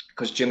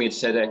 because Jimmy had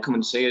said, "Come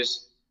and see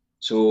us,"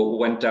 so we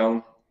went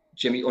down.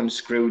 Jimmy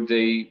unscrewed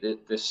the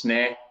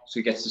snare, so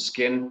he gets the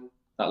skin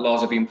that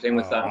Lars had been playing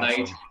with that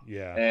awesome. night.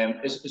 Yeah.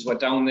 As we're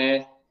down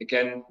there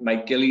again,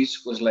 Mike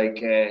Gillies was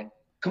like,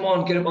 "Come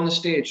on, get up on the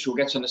stage." So he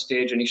gets on the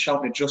stage and he's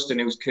shouting at Justin,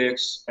 who was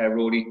Kirk's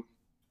roadie.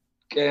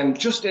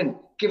 Justin,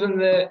 give him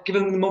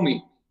the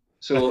mummy.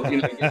 So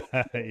you know.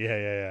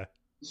 Yeah.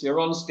 So you're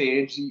on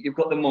stage. You've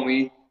got the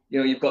mummy. You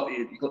know, you've got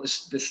the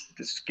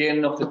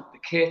skin of the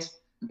kit.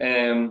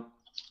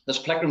 There's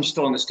plectrums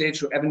still on the stage,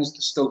 so Evan's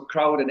still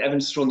crowd, and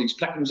Evan's throwing these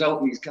plectrums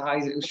out, and these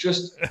guys. It was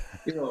just,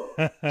 you know.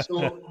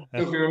 So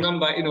if you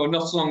remember, you know,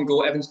 not so long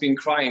ago, Evan's been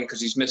crying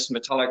because he's missed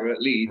Metallica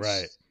at Leeds.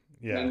 Right.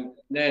 Yeah. And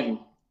then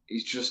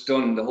he's just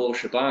done the whole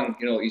shebang.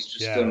 You know, he's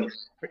just done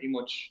pretty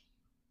much,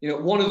 you know,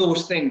 one of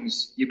those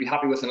things you'd be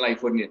happy with in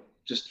life, wouldn't you?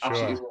 Just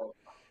absolutely.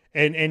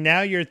 And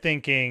now you're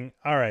thinking,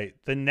 all right,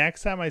 the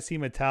next time I see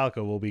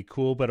Metallica will be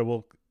cool, but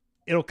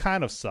it'll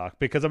kind of suck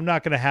because I'm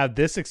not going to have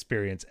this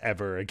experience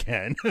ever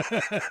again.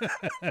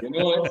 You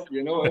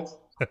know it.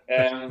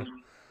 And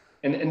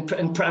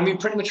I mean,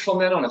 pretty much from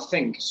then on, I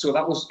think. So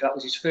that was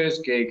his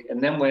first gig,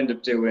 and then we ended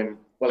up doing,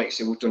 well, like I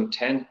said, we've done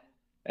 10.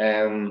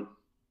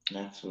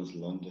 Next was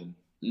London.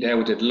 Yeah,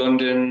 we did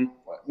London.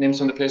 Name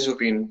some of the places we've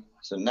been.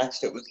 So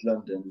next it was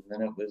London,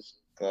 then it was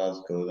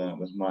Glasgow, then it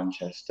was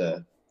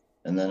Manchester,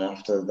 and then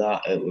after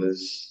that it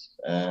was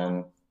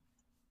it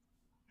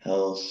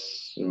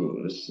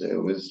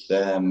was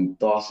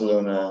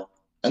Barcelona,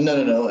 and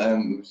it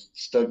was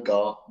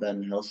Stuttgart,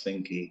 then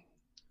Helsinki,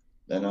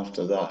 then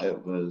after that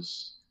it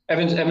was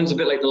Evan's a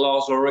bit like the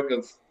Lars Ulrich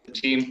of the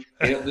team.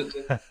 You know,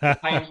 the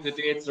times, the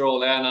dates are all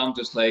there, and I'm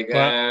just like.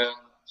 I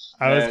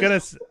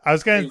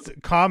was gonna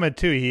comment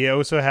too. He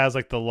also has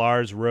like the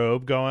Lars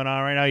robe going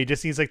on right now. He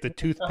just needs like the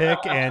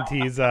toothpick, and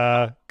he's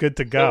good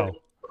to go.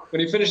 When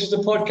he finishes the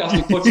podcast,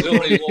 he puts it on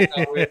and he walks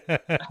away.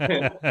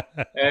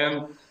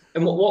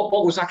 And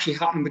what was actually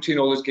happening between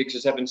all those gigs,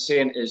 as Evan's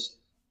saying, is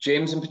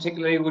James in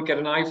particular would get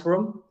an eye for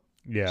him.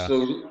 Yeah.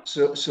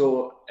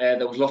 So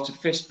there was lots of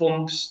fist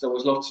bumps. There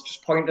was lots of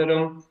just pointing at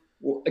him.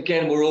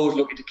 Again, we're always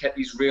looking to get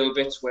these real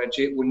bits where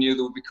we knew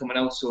they would be coming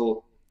out.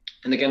 So,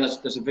 and again,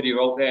 there's a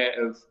video out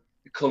there of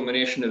the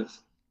culmination of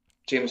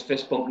James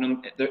fist bumping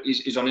him.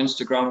 He's on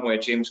Instagram where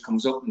James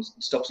comes up and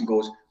stops and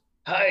goes,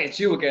 "Hi, it's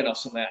you again," or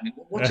something. And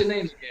what's your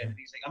name again? And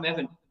he's like, "I'm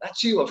Evan."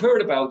 "That's you. I've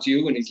heard about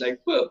you." And he's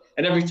like, "Whoa!"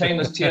 And every time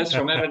there's tears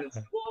from Evan, it's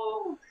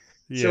whoa.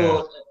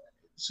 Yeah.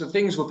 So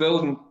things were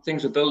building in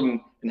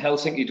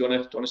Helsinki. Do you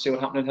want to see what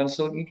happened in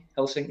Helsinki?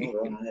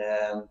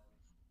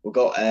 We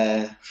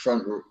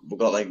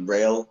got like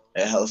rail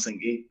at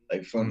Helsinki,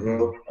 like front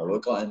row. And we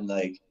got in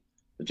like,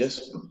 we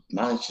just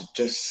managed to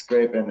just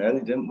scrape in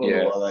early, didn't we? Yeah.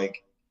 We were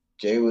like,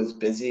 Jay was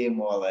busy and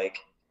we were like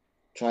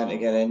trying to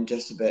get in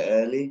just a bit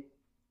early.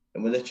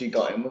 And we literally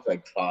got in with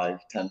like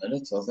 5-10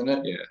 minutes, wasn't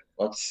it? Yeah.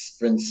 Let's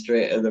sprint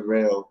straight to the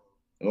rail.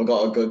 And we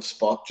got a good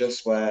spot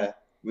just where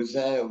it was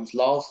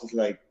Lars was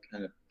like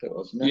kind of pit,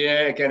 wasn't it?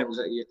 Yeah, again, there was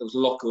a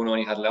lot going on.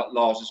 You had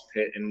Lars's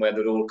pit and where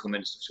they'd all come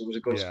in, so it was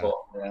a good spot.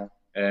 Yeah.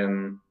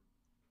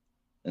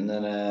 And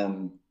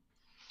then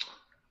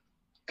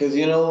because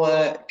you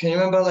know, can you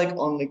remember like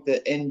on like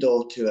the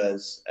indoor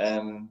tours,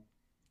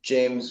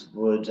 James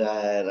would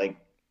like,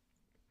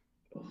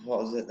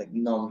 what was it, like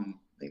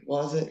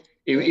what was it?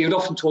 He would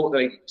often talk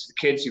like to the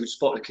kids. He would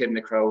spot a kid in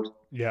the crowd.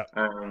 Yeah.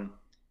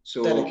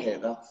 So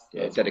dedicate that.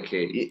 Yeah,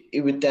 dedicate.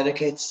 He would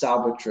dedicate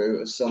Sabatru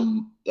to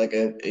some like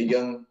a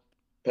young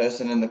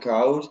person in the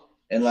crowd,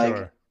 and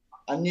like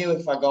I knew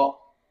if I got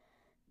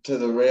to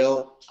the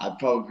rail, I'd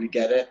probably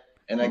get it.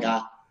 And like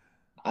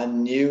I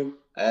knew,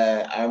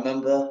 I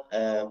remember,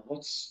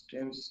 what's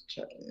James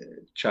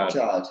Chad.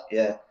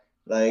 yeah.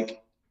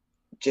 Like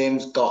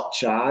James got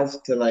Chad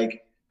to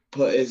like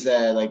put his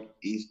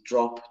his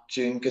drop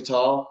tune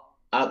guitar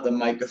at the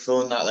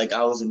microphone that like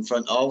I was in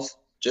front of,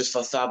 just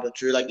for Sabbath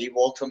True. Like he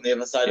walked from the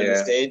other side of the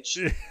stage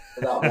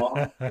for that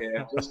one.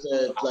 Yeah. Just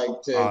to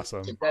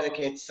Awesome. to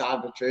dedicate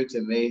Sabbath True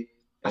to me.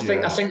 I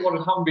think what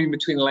had happened in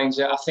between the lines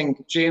there, I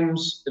think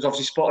James has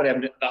obviously spotted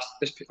him. That's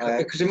this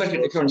because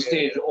imagine if you're on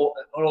stage, it all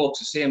looks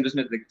the same, doesn't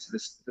it?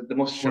 The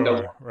must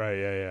window. Right.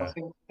 Yeah. I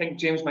think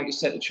James might have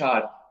said to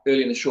Chad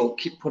early in the show,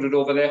 put it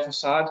over there for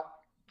Sad.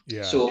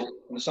 Yeah. So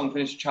when the song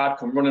finished, Chad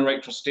come running right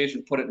across stage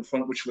and put it in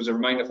front, which was a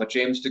reminder for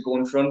James to go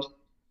in front.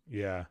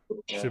 Yeah.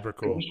 Super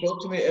cool. He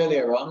spoke to me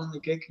earlier on in the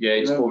gig. Yeah,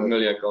 he spoke to me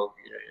earlier.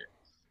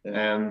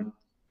 Yeah.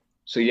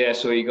 So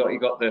you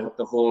got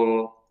the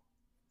whole.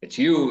 It's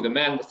you, the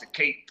man with the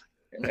cape.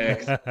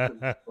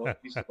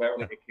 He's wearing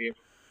like a cape.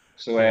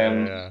 So we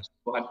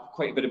had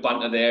quite a bit of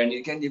banter there, and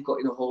again you've got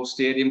the whole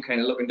stadium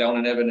kind of looking down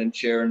on Evan and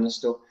cheering and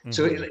stuff. Mm-hmm.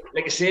 So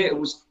like I say, it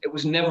was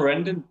never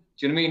ending.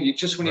 Do you know what I mean?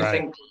 When you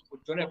think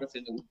we've done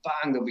everything, it would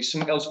bang, there'll be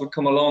something else would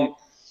come along,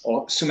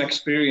 or some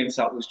experience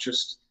that was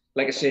just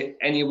like I say.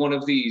 Any one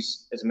of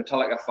these, as a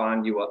Metallica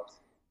fan, you are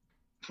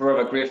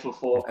forever grateful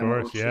for. Of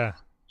course,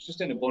 It's just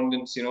in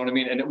abundance, you know what I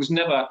mean? And it was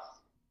never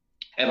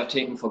ever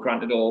taken for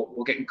granted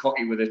or getting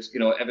cocky with it. You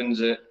know,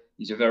 Evan's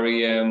he's a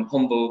very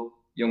humble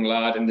young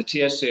lad, and the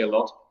tears say a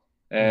lot.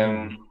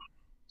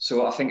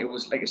 So I think it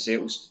was, like I say,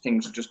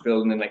 things were just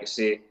building, and like I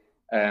say,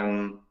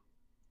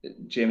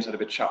 James had a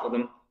bit of chat with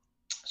him.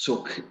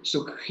 So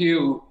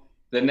cue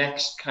the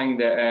next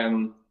kind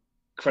of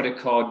credit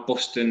card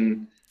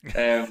busting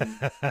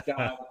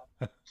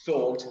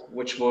thought,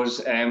 which was,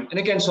 and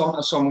again, so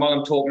while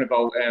I'm talking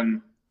about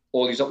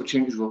all these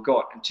opportunities we've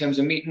got in terms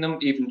of meeting them,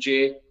 even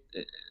Jay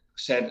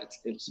said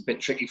it's a bit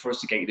tricky for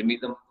us to get you to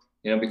meet them,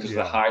 because of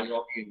the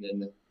hierarchy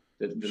and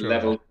the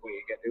level where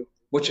you get to.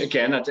 Which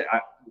again,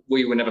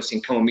 we were never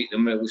seen come and meet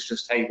them. It was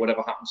just, hey,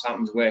 whatever happens.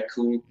 We're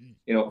cool,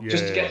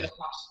 just getting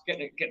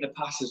the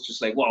pass is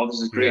just like, wow,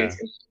 this is great.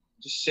 Yeah.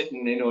 Just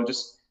sitting,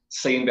 just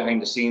seeing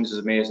behind the scenes is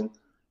amazing.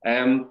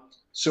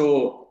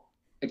 So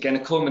again, a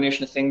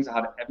culmination of things. I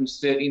had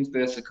Evan's 13th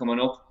birthday coming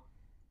up,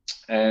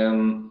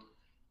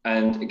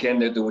 and again,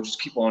 they would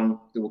just keep on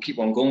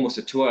going with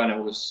the tour,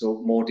 and so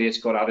more dates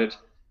got added.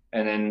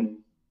 And then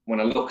when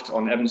I looked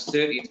on Evan's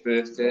 30th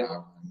birthday,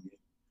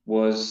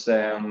 was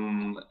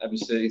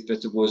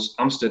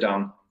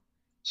Amsterdam.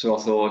 So I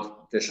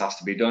thought, this has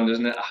to be done,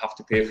 doesn't it? I have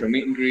to pay for a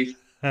meet and greet.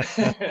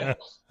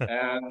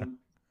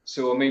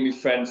 So me and my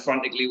friend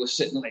frantically was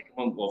sitting like,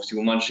 well, obviously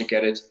we managed to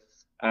get it.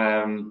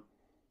 And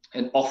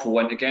off we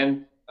went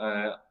again,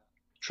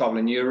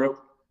 traveling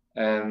Europe.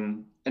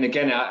 And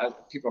again,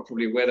 people are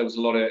probably aware there was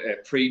a lot of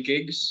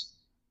pre-gigs.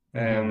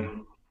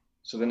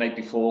 So the night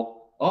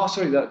before, I'm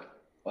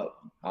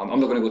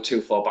not going to go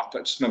too far back,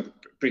 but just remember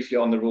briefly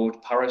on the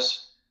road,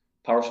 Paris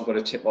we've got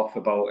a tip off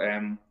about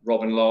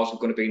Rob and Lars were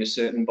going to be in a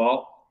certain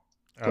bar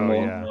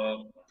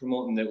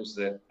promoting it was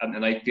the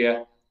night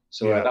beer.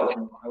 So that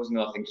was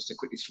another thing, just to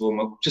quickly throw them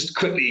up. Just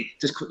quickly,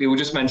 we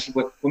just mentioned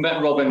we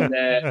met Robin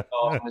there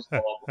in this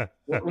bar.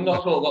 We're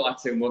not talking about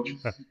that too much.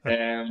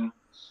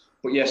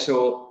 But yeah,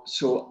 so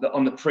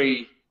on the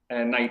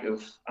pre-night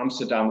of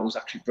Amsterdam, it was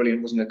actually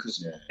brilliant, wasn't it?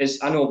 Because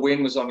I know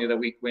Wayne was on the other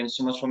week. Wayne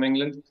Summers from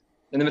England,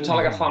 and the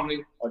Metallica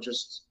family are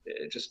just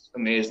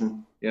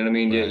amazing. You know what I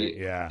mean?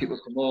 Right, people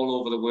from all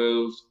over the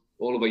world,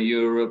 all over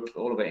Europe,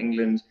 all over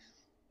England.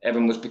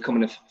 Evan was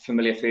becoming a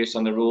familiar face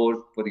on the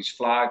road with his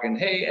flag, and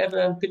hey,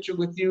 Evan, picture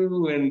with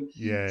you, and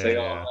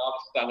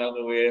I'll stand out of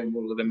the way, and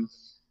all of them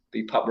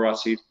be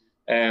paparazzi'd.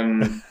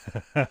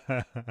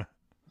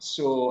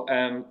 So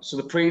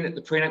the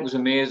pre-night was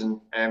amazing.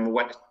 We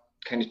went to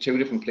kind of two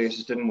different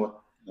places, didn't we?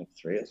 Like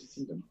three, I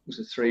think. Was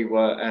it three?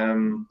 Were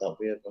that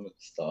weird one at the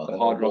start. The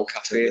Hard Rock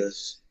Cafe.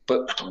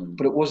 But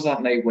it was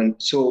that night when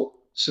so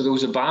there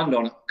was a band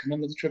on. I can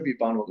remember the tribute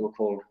band, what they were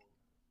called.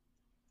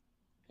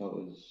 That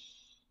was.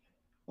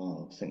 I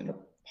was thinking of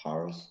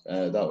Paris.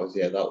 That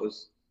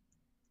was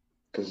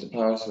because the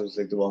Paris was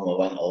like the one we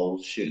went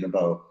all shooting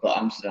about, but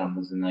Amsterdam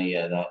was the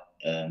night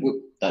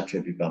that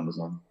tribute band was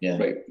on. Yeah,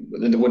 right.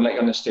 The one like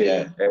on the stage.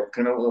 Yeah.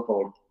 Can I remember what they're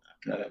called?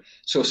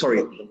 So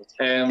sorry.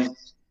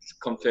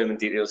 Confirming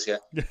details here.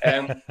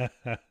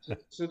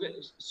 So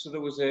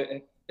there was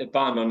a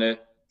band on a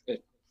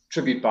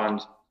tribute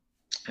band,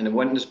 and I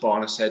went in this bar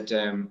and I said,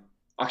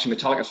 actually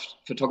Metallica's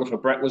photographer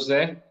Brett was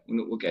there.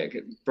 We'll get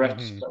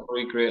Brett's a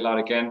very great lad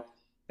again.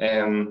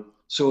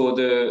 So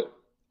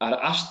I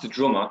asked the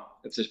drummer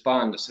of this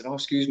band, I said,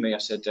 excuse me, I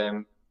said,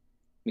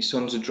 my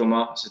son's a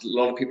drummer. I said, a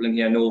lot of people in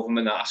here know him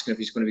and they're asking if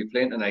he's going to be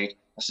playing tonight.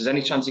 I said,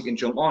 any chance he can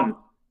jump on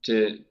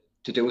to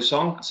do a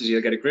song? I said,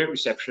 he'll get a great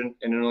reception,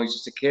 and I know he's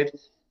just a kid.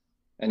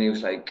 And he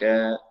was like,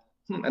 and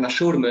I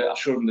showed him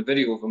the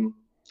video of him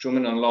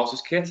drumming on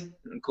Lars's kit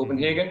in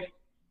Copenhagen.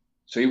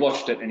 So he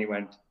watched it and he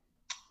went,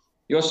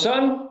 your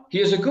son, he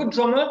is a good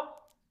drummer,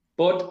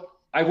 but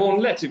I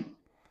won't let him.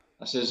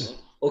 I says,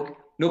 okay,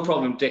 no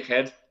problem,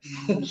 dickhead.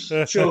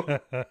 So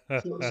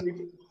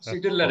he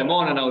did let him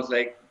on, and I was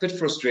like, a bit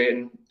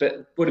frustrating,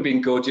 but would have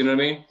been good, you know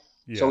what I mean?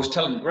 Yeah. So I was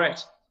telling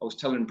Brett,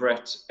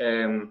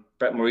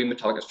 Brett Murray,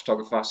 Metallica's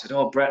photographer, I said,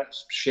 oh, Brett,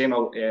 shame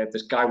how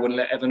this guy wouldn't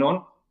let Evan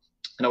on.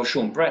 And I was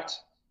showing Brett,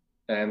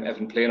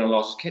 Evan playing on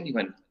Lars's kit. He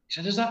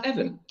said, is that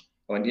Evan?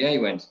 I went, yeah. He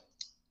went,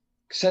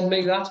 send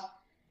me that.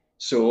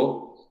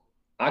 So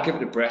I give it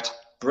to Brett.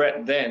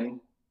 Brett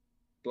then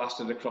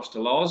blasted across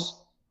to Lars.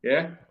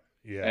 Yeah.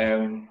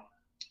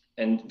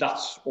 And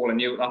that's all I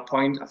knew at that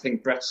point. I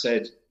think Brett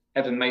said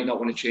Evan might not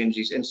want to change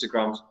his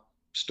Instagram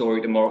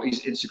story tomorrow,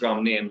 his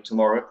Instagram name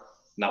tomorrow.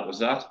 And that was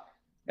that.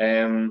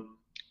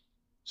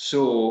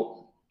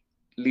 So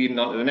leading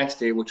on to the next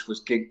day, which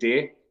was gig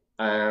day,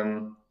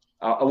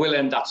 I will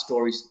end that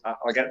story.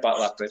 I'll get back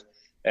to that bit.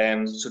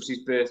 So it's his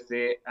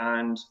birthday,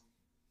 and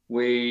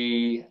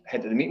we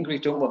head to the meet and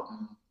greet, don't we?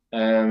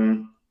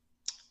 And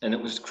it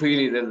was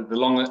really the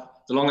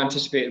long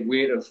anticipated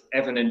wait of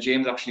Evan and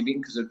James actually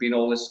meeting, because there'd been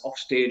all this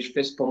offstage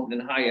fist pumping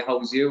and hi,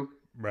 how's you?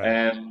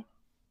 Right.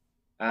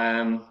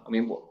 I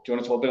mean, do you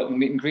want to talk about the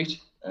meet and greet?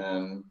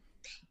 It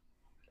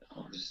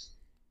was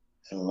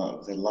a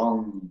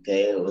long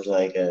day. It was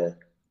a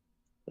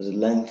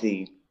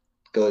lengthy,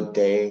 good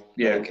day.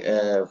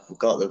 Yeah. We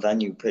got the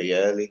venue pretty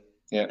early.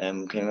 Yeah.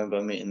 Can you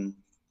remember meeting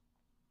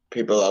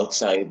people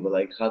outside?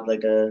 We had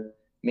a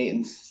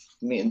meeting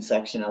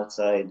section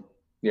outside.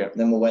 Yeah. And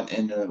then we went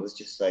in, and it was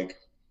just like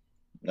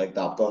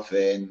that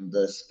buffet and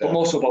this. But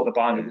more so about the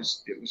band. It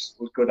was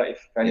good that you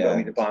finally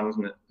meet the band,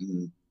 wasn't it?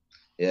 Mm-hmm.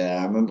 Yeah,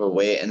 I remember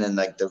waiting in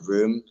the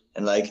room,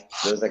 and there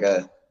was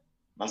a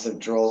massive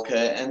draw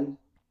curtain,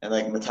 and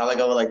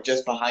Metallica were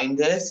just behind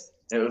us.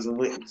 It was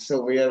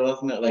so weird,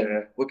 wasn't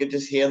it? We could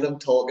just hear them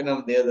talking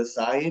on the other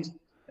side,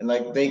 and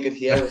they could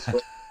hear us.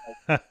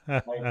 I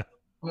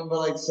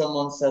remember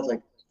someone said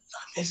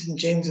listen,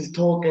 James is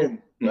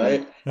talking,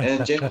 right?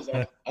 And James was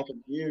like, I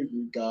can hear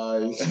you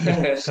guys.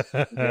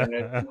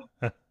 The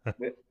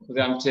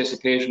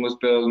anticipation was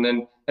building,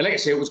 and like I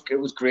say, it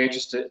was great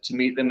just to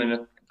meet them, and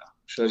it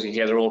shows you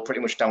here they're all pretty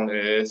much down to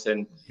earth,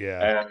 and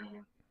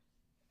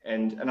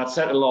and I'd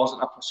said to Lars,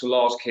 so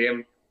Lars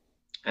came,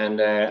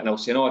 and I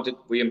was saying,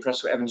 were you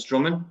impressed with Evan's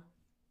drumming?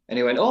 And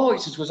he went, he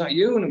says, was that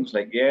you? And I was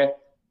like, yeah.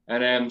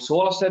 And so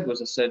all I said,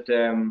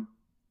 and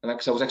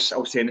because I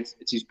was saying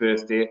it's his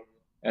birthday,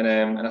 and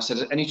I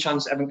said, any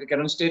chance Evan could get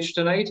on stage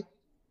tonight?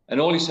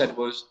 And all he said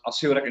was, I'll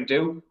see what I can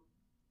do.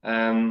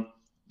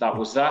 That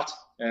was that,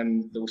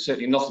 and there was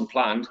certainly nothing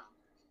planned.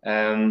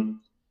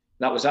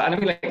 That was that. And I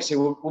mean, like I say,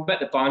 we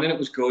met the band, and it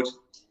was good.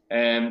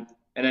 And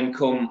then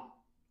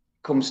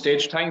come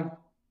stage time,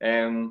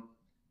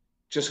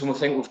 just when we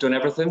think we've done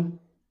everything,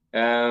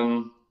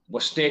 we're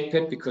Snake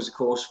Pit, because of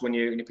course when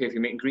you pay for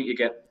your meet and greet, you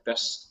get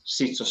best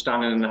seats or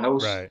standing in the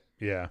house. Right.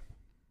 Yeah.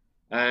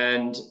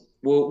 And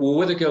we're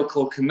with a girl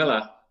called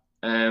Camilla,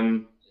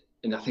 and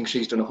I think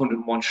she's done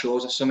 101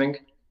 shows or something.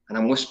 And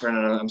I'm whispering,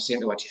 and I'm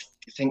saying to her, do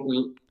you think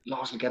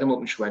Lars will get him up?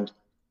 And she went,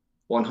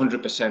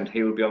 100%,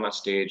 he will be on that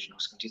stage. And I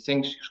was going, do you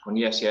think? She was going,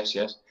 yes.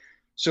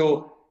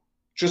 So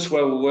just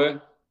where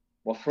we're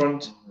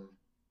front.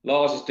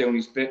 Lars is doing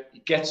his bit. He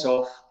gets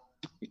off,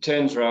 he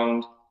turns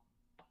around,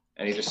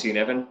 and he just seen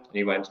Evan, and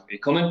he went, are you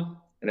coming?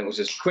 And it was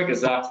as quick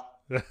as that.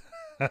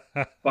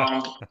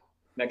 Bang.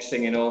 Next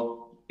thing you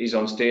know, he's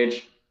on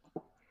stage.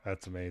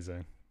 That's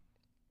amazing.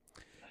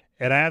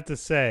 And I have to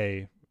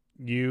say,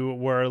 you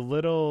were a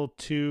little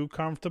too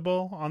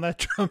comfortable on that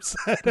drum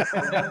set.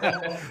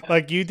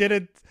 You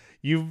didn't.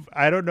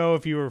 I don't know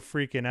if you were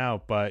freaking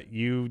out, but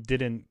you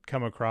didn't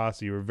come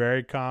across. You were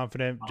very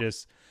confident.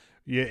 Just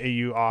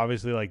you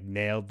obviously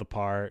nailed the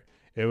part.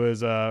 It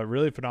was a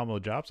really phenomenal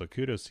job. So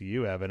kudos to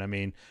you, Evan. I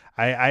mean,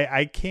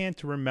 I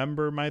can't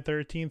remember my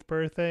 13th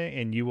birthday,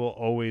 and you will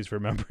always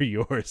remember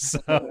yours.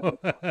 So.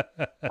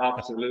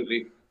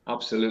 Absolutely.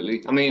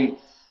 I mean,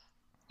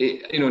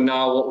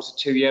 now, what was it,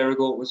 2 years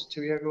ago? Was it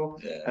 2 years ago?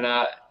 Yeah. And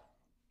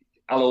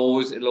it'll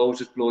always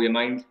just blow your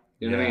mind.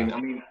 You know what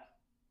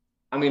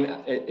I mean?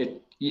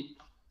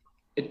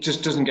 It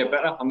just doesn't get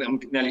better. I'm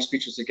nearly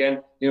speechless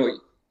again.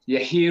 Your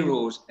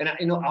heroes, and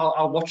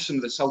I'll watch some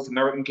of the South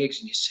American gigs,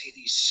 and you see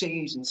these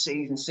seas and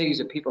seas and seas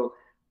of people,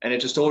 and it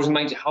just always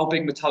reminds you how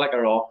big Metallica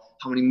are,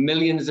 how many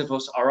millions of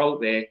us are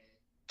out there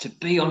to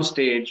be on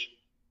stage,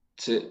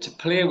 to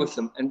play with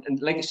them,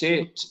 and like I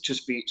say, to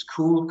just be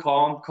cool,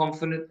 calm,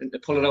 confident, and to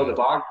pull it out of the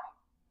bag,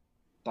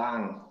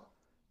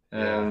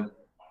 bang.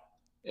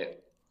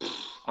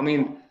 I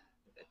mean,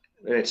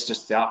 it's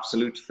just the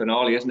absolute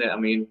finale, isn't it? I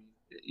mean,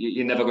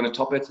 you're never going to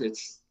top it.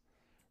 It's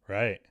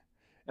right.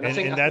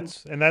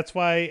 And that's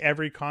why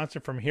every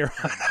concert from here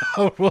on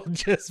out will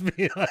just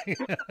be like.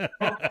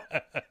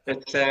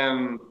 It's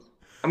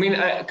I mean,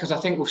 because I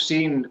think we've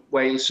seen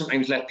where you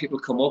sometimes let people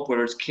come up,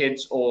 whether it's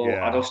kids or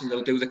adults, and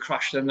they'll do the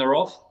crash, then they're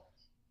off.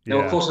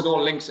 Now, of course, it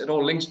all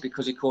links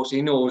because, of course,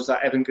 he knows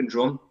that Evan can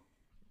drum.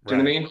 Do you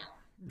know what I mean?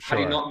 Sure.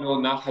 Had he not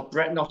known that, had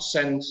Brett not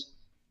sent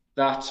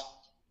that,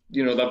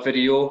 that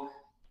video,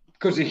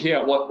 because you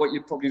hear what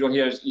you probably don't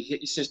hear is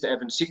he says to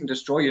Evan, "Seek and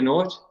destroy." You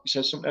know it. He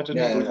says something. I don't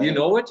know. Yeah. You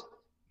know it.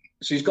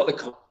 So he's got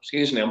the.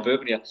 Excuse me, I'm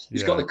burping here.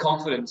 He's got Yeah. the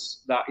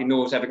confidence that he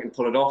knows Evan can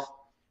pull it off.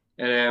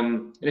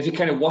 And if you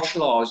kind of watch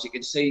Lars, you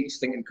can see he's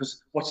thinking,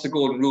 because what's the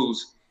golden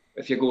rules?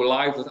 If you go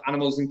live with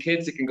animals and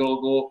kids, it can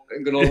all go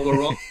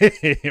wrong.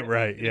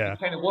 Right. Yeah. You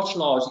kind of watch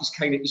Lars.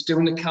 He's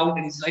doing the count,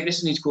 and he's like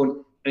this, and he's going,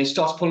 and he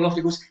starts pulling off.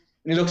 He goes,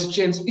 and he looks at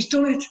James. He's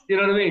done it. You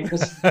know what I mean?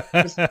 Because I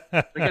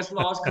guess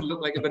Lars could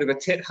look like a bit of a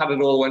tit had it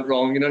all went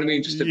wrong. You know what I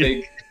mean? Just a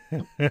big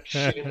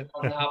shit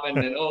what happened,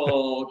 and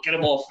get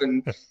him off,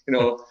 and you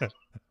know.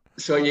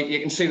 So you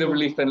can see the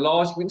relief in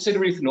Lars. You can see the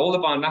relief in all the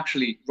band.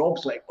 Actually,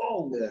 Rob's like,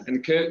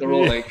 and Kurt, they're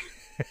all like,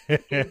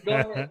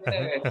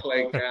 it's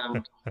like,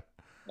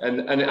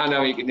 and I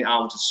know you can. I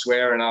was just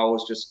swearing. I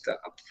was just, I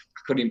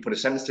couldn't even put a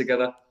sentence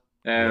together.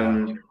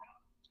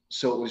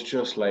 So it was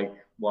just like,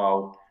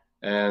 wow.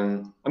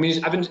 I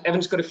mean,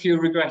 Evan's got a few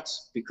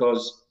regrets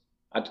because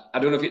I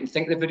don't know if you can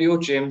think of the video.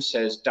 James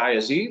says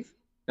Dyer's Eve.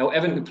 Now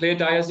Evan can play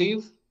Dyer's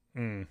Eve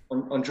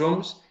on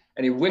drums,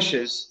 and he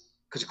wishes.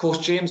 Because of course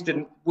James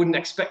wouldn't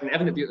expect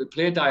Evan to be able to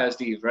play Dyer's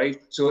Eve, right?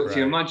 So if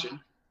you imagine,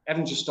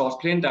 Evan just starts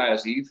playing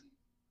Dyer's Eve,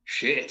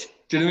 shit.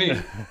 Do you know what I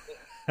mean?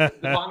 The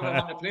band will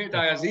have to play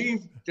Dyer's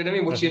Eve. Do you know what I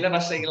mean? Which you never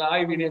see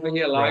live, you never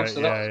hear live. Right,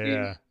 So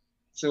that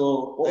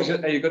So what was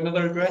it? Are you got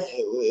another regret?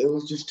 It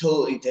was just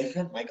totally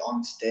different, like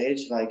on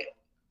stage, like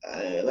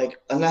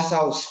unless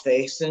I was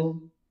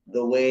facing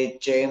the way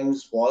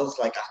James was,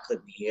 like I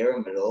couldn't hear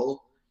him at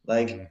all.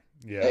 Like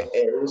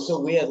it was so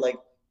weird. Like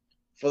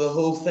for the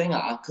whole thing,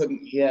 I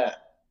couldn't hear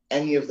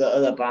any of the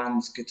other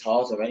band's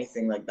guitars or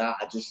anything like that.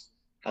 I just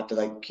had to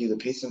like cue the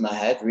piece in my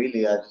head.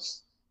 Really, I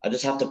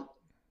just had to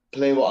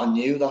play what I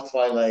knew. That's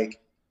why like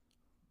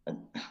I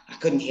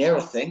couldn't hear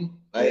a thing.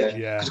 Like,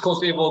 Because of course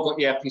they've all got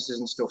earpieces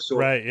and stuff. So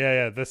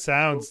The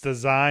sound's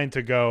designed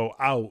to go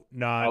out,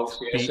 not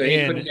be so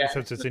in,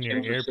 since it's in your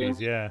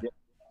earpiece.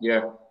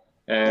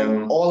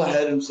 All I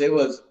heard him say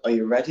was, "Are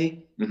you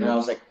ready?" And I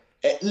was like,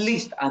 at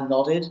least I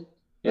nodded.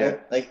 Yeah.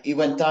 Like he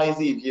went,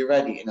 "Dyer's Eve, you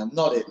ready?" And I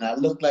nodded, and I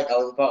looked like I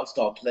was about to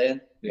start playing.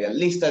 Yeah. At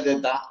least I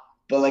did that.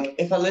 But like,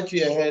 if I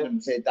literally heard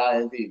him say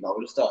Dyer's Eve, I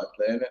would have started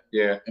playing it.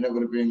 Yeah. And it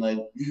would have been like,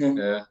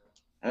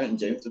 I think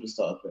James would have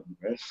started playing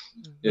it.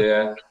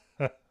 Yeah.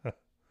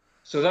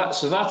 So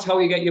that's how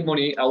you get your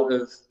money out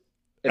of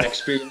an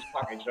experience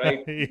package,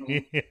 right?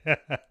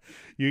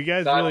 You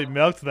guys really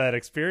milked that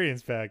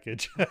experience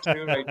package.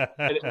 Right.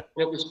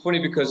 It was funny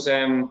because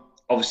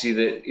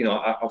obviously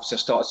I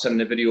started sending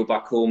the video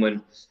back home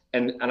and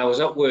I was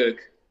at work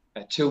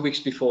 2 weeks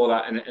before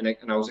that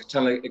and I was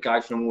telling a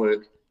guy from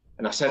work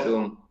and I said to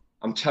him,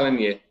 I'm telling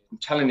you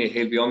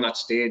he'll be on that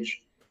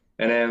stage.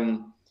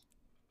 And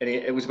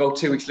it was about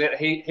 2 weeks later.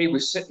 He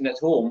was sitting at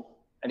home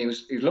and he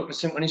was looking at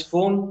something on his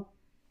phone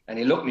and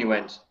he looked and he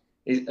went,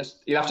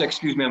 "You'll have to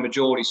excuse me, I'm a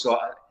Geordie." So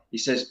he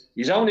says,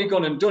 "He's only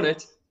gone and done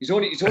it. He's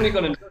only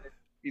gone and done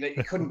it."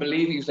 He couldn't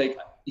believe it. He was like,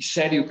 he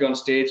said he would be on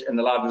stage and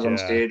the lad was on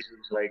stage. It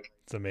was like,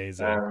 it's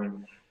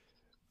amazing.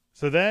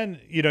 So then,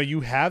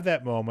 you have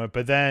that moment,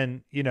 but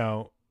then,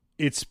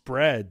 it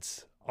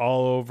spreads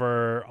all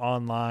over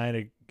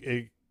online.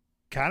 It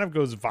kind of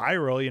goes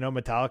viral.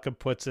 Metallica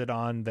puts it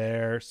on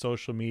their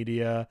social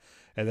media,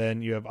 and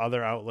then you have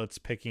other outlets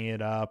picking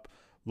it up,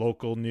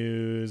 local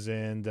news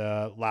and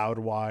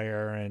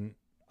Loudwire and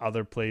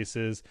other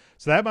places.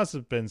 So that must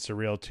have been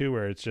surreal too,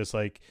 where it's just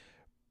like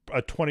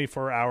a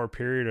 24-hour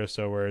period or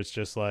so where it's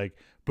just like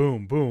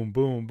boom, boom,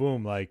 boom,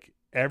 boom. Like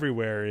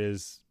everywhere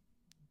is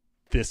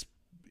this,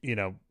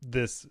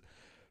 this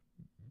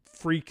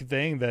freak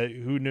thing that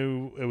who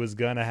knew it was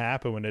going to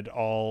happen when it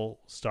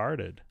all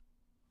started.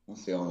 I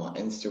feel my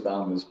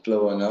Instagram was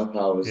blowing up.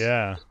 I was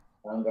at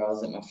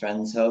my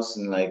friend's house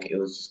and like it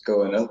was just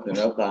going up and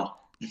up.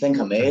 I think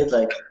I made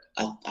like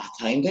I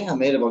timed it. I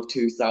made about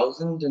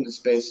 2,000 in the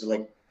space of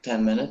like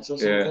 10 minutes or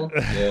something.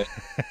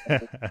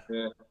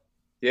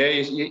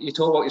 You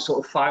talk about your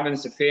sort of 5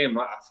 minutes of fame.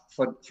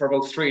 For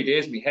about 3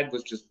 days, my head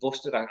was just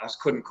busted. I just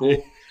couldn't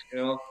cope,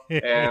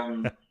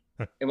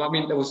 I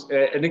mean, there was,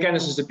 and again,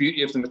 this is the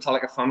beauty of the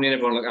Metallica family and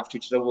everyone looking after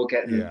each other. We're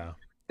getting,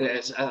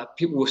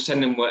 people were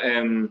sending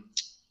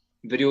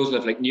videos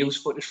of like news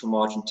footage from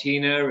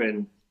Argentina,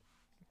 and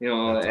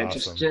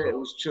it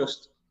was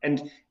just,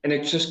 and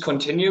it just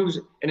continues.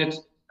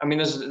 And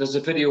there's a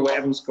video where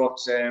Evan's got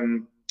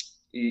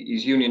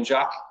his Union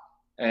Jack,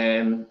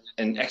 and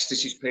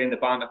Ecstasy's playing, the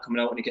band are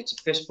coming out, and he gets a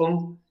fist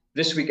bump.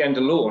 This weekend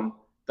alone,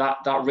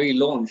 that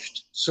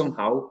relaunched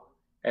somehow,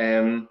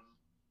 and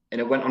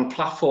it went on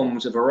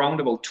platforms of around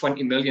about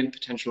 20 million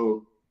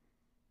potential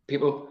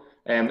people.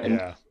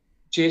 And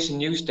Jason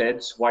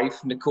Newsted's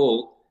wife,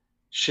 Nicole,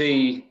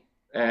 she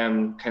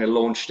kind of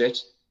launched it,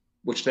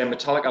 which then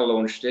Metallica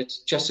launched it.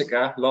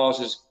 Jessica,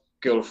 Lars's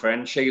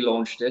girlfriend, she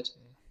launched it.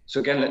 So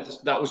again,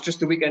 that was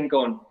just the weekend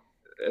gone.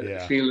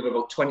 A field of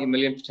about 20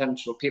 million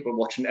potential people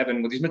watching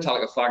Evan with his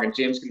Metallica flag and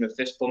James giving him a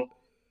fist bump,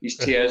 his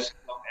tears,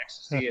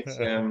 ecstasy.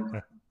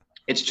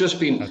 It's just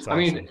been, I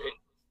mean,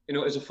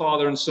 as a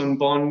father and son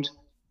bond,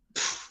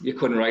 you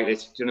couldn't write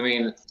it. Do you know what I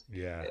mean?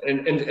 Yeah.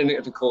 And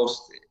of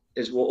course,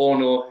 as we all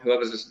know,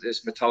 whoever's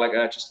this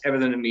Metallica, just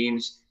everything it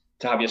means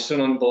to have your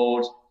son on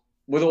board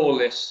with all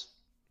this.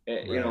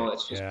 You know,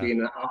 it's just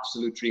been an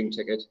absolute dream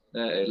ticket.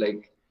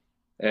 I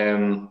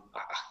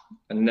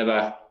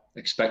never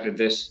expected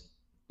this.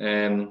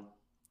 So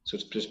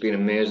it's just been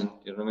amazing.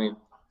 You know what I mean?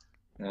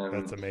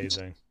 That's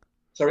amazing.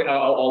 Sorry,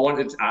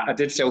 I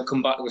did say I'll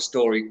come back to a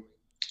story.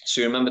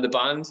 So you remember the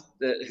band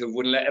who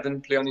wouldn't let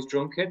Evan play on his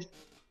drum kit?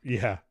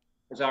 Yeah.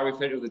 As I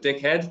referred to the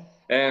dickhead.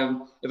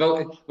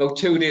 About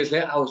 2 days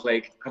later, I was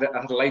like, I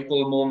had a light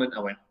bulb moment. I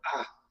went,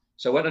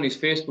 So I went on his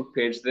Facebook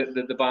page,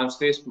 the band's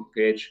Facebook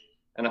page,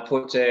 and I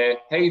put,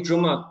 hey,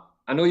 drummer,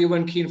 I know you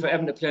weren't keen for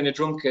Evan to play on your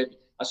drum kit.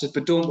 I said,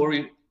 but don't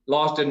worry,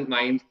 Lars didn't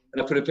mind.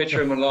 And I put a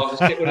picture of him on Lars'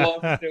 kit with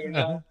Lars doing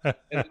that.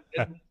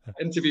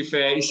 And to be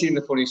fair, he's seen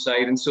the funny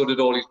side, and so did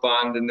all his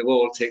band, and they will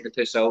all take the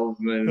piss out of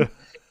him. And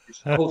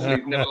hopefully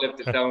he's never lived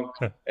it down.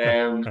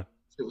 It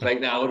was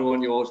like, nah, I don't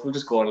want yours. We'll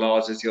just go on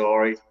Lars, it's all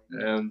right.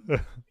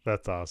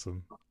 That's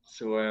awesome.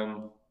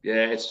 So,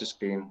 yeah, it's just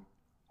been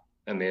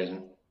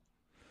amazing.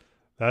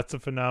 That's a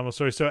phenomenal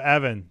story. So,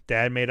 Evan,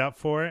 Dad made up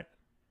for it?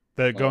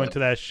 Going to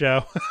that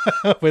show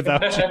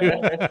without you?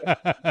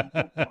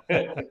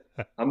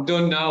 I'm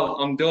done now.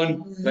 I'm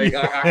done. Like,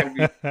 I can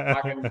be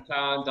back in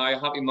town, die a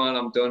happy man.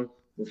 I'm done.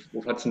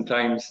 We've had some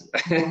times.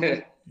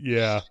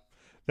 Yeah.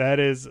 That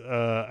is,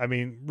 I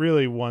mean,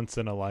 really once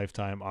in a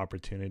lifetime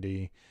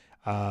opportunity.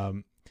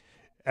 Evan,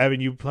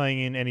 you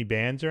playing in any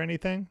bands or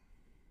anything?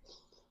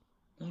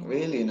 Not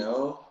really,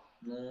 no.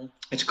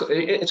 It's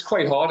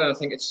quite hard, and I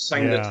think it's a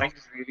sign of the times,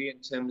 really,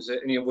 in terms of,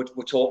 we're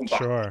talking back.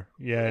 Sure.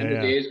 Yeah. In the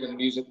days when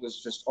music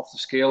was just off the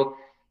scale,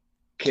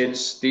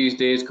 kids these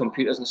days,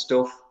 computers and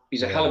stuff.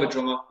 He's a hell of a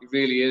drummer. He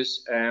really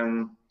is.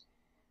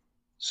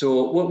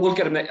 So we'll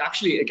get him.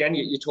 Actually, again,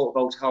 you talk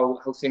about how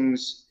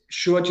things.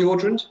 Sure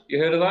Deodorant. You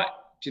heard of that?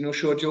 Do you know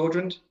Sure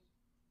Deodorant?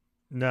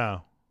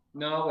 No.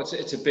 No,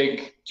 it's a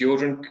big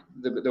deodorant.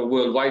 They're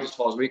worldwide as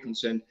far as we're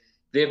concerned.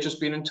 They've just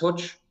been in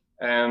touch.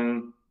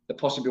 They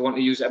possibly want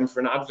to use them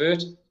for an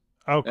advert.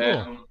 Oh, cool.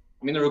 I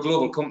mean, they're a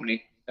global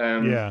company.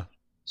 Yeah.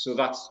 So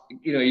that's,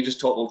 you just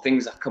talk about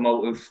things that come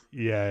out of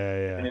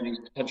yeah. any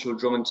potential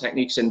drumming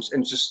techniques and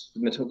just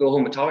the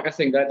whole Metallica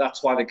thing.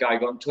 That's why the guy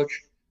got in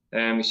touch.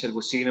 He said,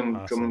 we're seeing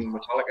him drumming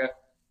Metallica.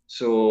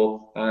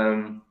 So,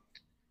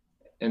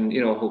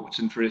 hope it's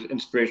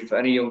inspiration for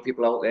any young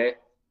people out there.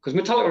 Because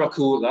Metallica are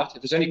cool at that.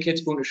 If there's any kids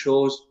going to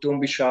shows,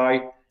 don't be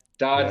shy.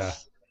 Dad,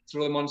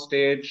 throw them on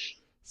stage.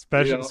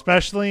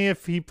 Especially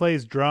if he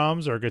plays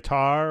drums or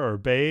guitar or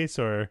bass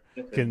or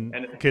can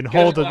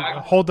hold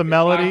the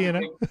melody,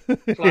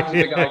 Flag's a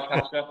big eye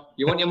catcher.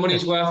 You want your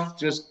money's worth,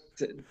 just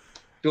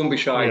don't be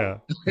shy. Yeah.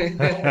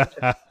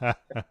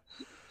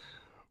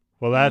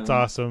 Well, that's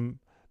awesome.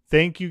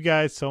 Thank you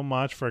guys so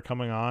much for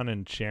coming on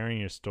and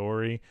sharing your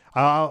story.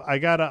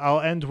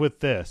 I'll end with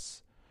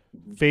this.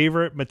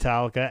 Favorite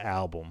Metallica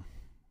album?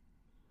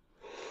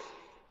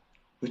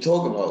 We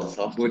talk about this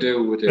often. We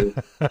do.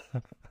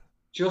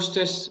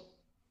 Justice.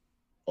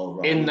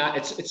 Right. In that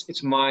it's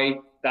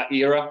that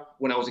era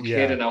when I was a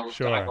kid and I was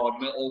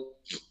hard metal.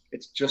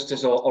 It's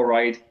Justice or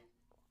Ride.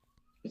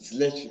 It's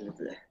literally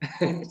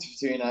it's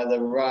between either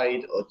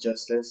Ride or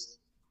Justice.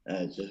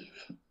 Just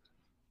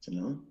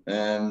don't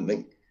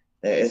know.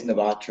 There isn't a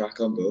bad track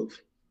on both.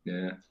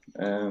 Yeah.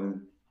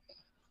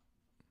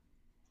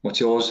 What's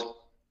yours?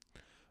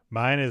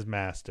 Mine is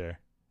Master.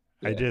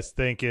 Yeah. I just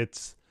think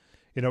it's,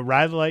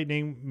 Ride the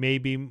Lightning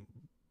maybe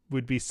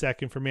would be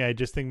second for me. I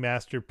just think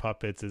Master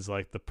Puppets is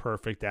like the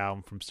perfect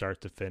album from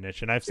start to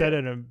finish. And I've said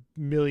it a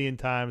million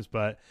times,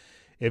 but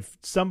if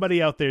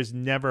somebody out there's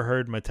never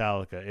heard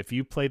Metallica, if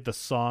you played the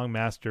song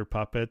Master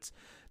Puppets,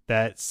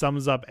 that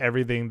sums up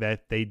everything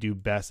that they do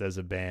best as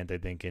a band, I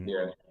think, in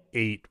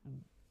 8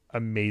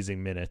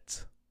 amazing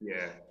minutes.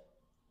 Yeah.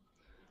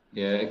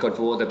 Yeah, it got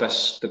voted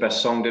the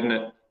best song, didn't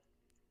it?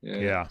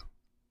 Yeah.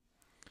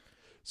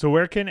 So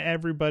where can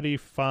everybody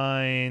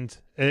find,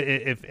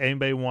 if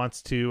anybody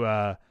wants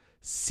to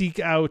seek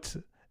out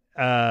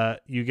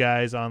you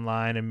guys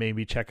online and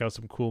maybe check out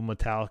some cool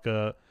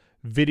Metallica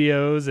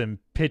videos and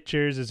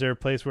pictures? Is there a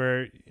place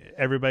where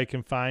everybody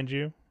can find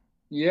you?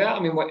 Yeah, I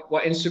mean,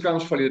 what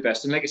Instagram's probably the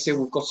best. And like I say,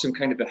 we've got some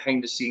kind of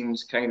behind the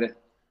scenes kind of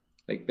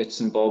like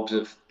bits and bobs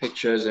of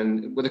pictures,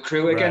 and with the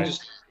crew again,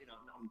 just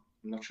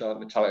I'm not sure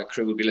the Metallica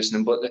crew will be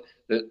listening, but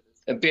the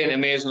being an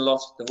amazing lot,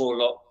 the whole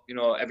lot,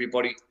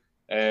 everybody.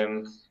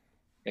 Like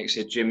I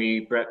said, Jimmy,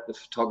 Brett, the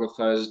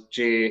photographers,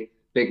 Jay,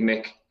 Big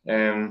Mick,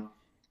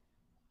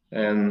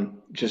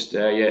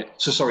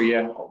 So sorry,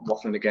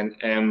 waffling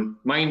again.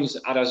 Mine's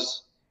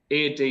as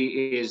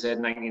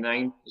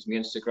ADAZ99 is my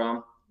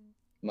Instagram.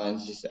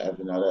 Mine's just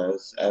Evan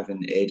Adaz,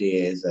 Evan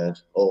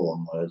ADAZ, all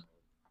one word.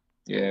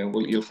 Yeah,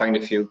 well, you'll find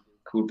a few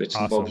cool bits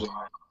and bobs.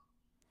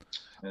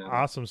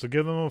 Awesome. So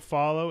give them a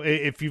follow.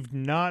 If you've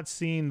not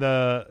seen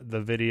the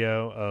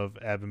video of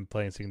Evan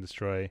playing Seek and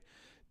Destroy,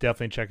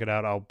 definitely check it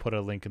out. I'll put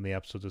a link in the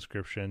episode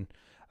description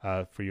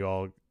for you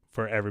all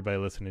for everybody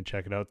listening to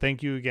check it out.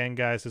 Thank you again,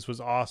 guys. This was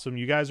awesome.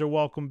 You guys are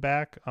welcome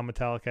back on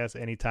Metallicast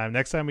anytime.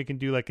 Next time we can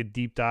do like a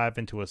deep dive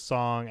into a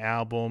song,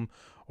 album,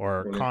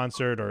 or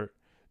concert, or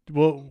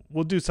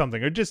we'll do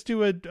something, or just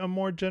do a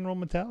more general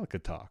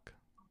Metallica talk.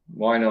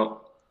 Why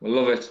not? We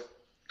love it.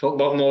 Talk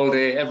about them all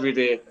day, every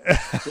day.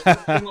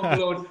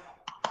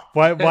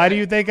 Why do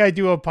you think I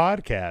do a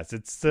podcast?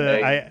 It's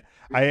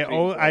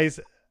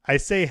I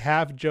say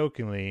half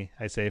jokingly,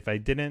 I say if I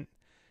didn't,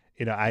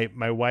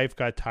 my wife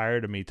got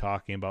tired of me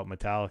talking about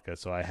Metallica,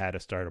 so I had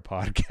to start a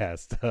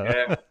podcast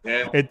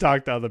and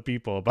talk to other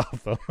people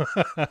about them.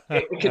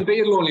 It can be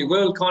a lonely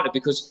world, can't it?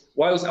 Because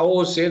whilst I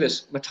always say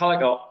this,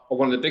 Metallica are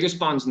one of the biggest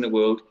bands in the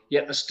world,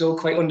 yet they're still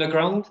quite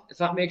underground, if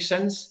that makes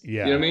sense.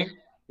 Yeah. You know what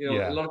I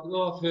mean? A lot of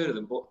people have heard of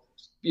them, but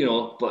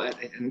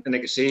and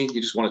like I say, you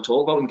just want to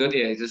talk about them, don't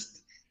you?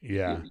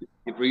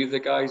 You breathe the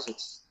guys.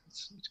 It's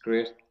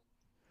great.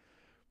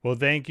 Well,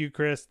 thank you,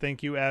 Chris.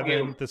 Thank you,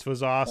 Evan. This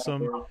was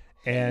awesome.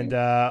 And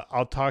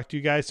I'll talk to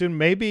you guys soon.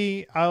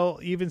 Maybe I'll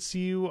even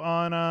see you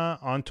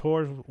on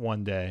tour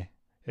one day.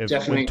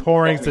 When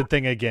touring's the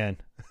thing again.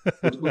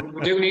 we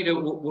do need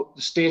to.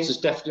 The States is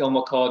definitely on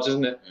my cards,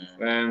 isn't it?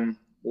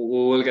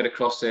 We'll get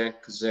across there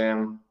because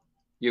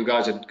you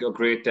guys are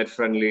great, dead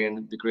friendly, and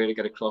it'd be great to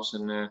get across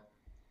and.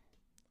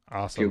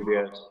 Awesome.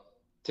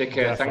 Take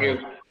care. Definitely.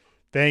 Thank you.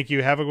 Thank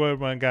you. Have a good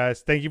one,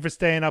 guys. Thank you for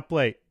staying up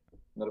late.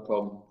 Not a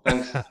problem.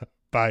 Thanks.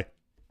 Bye.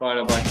 Bye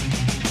now. Bye.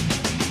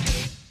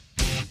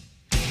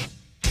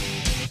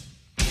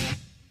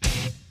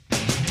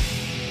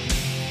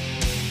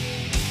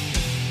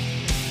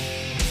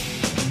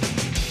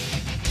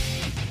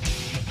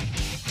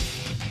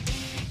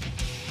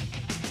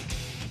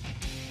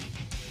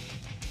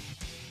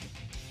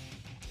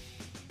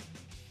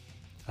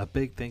 A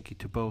big thank you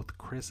to both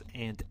Chris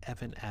and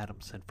Evan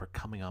Adamson for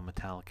coming on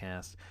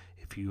Metallicast.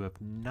 If you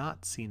have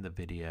not seen the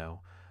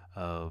video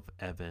of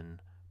Evan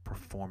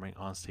performing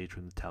on stage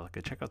with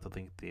Metallica, check out the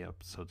link in the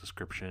episode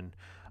description.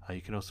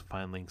 You can also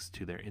find links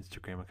to their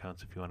Instagram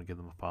accounts if you want to give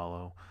them a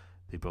follow.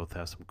 They both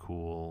have some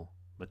cool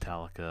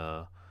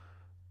Metallica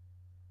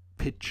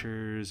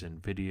pictures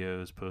and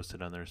videos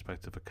posted on their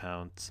respective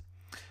accounts.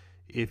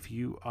 If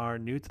you are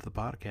new to the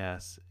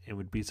podcast and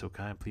would be so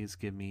kind, please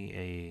give me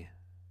a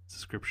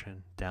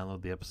subscription,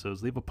 download the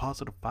episodes, leave a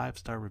positive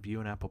 5-star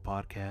review on Apple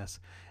Podcasts,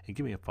 and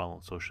give me a follow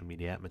on social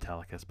media at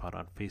Metallicastpod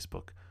on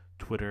Facebook,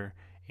 Twitter,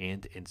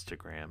 and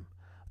Instagram.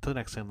 Until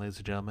next time, ladies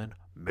and gentlemen,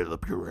 middle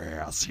up your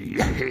ass,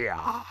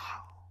 yeah!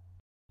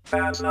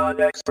 Fans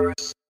not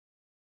experts.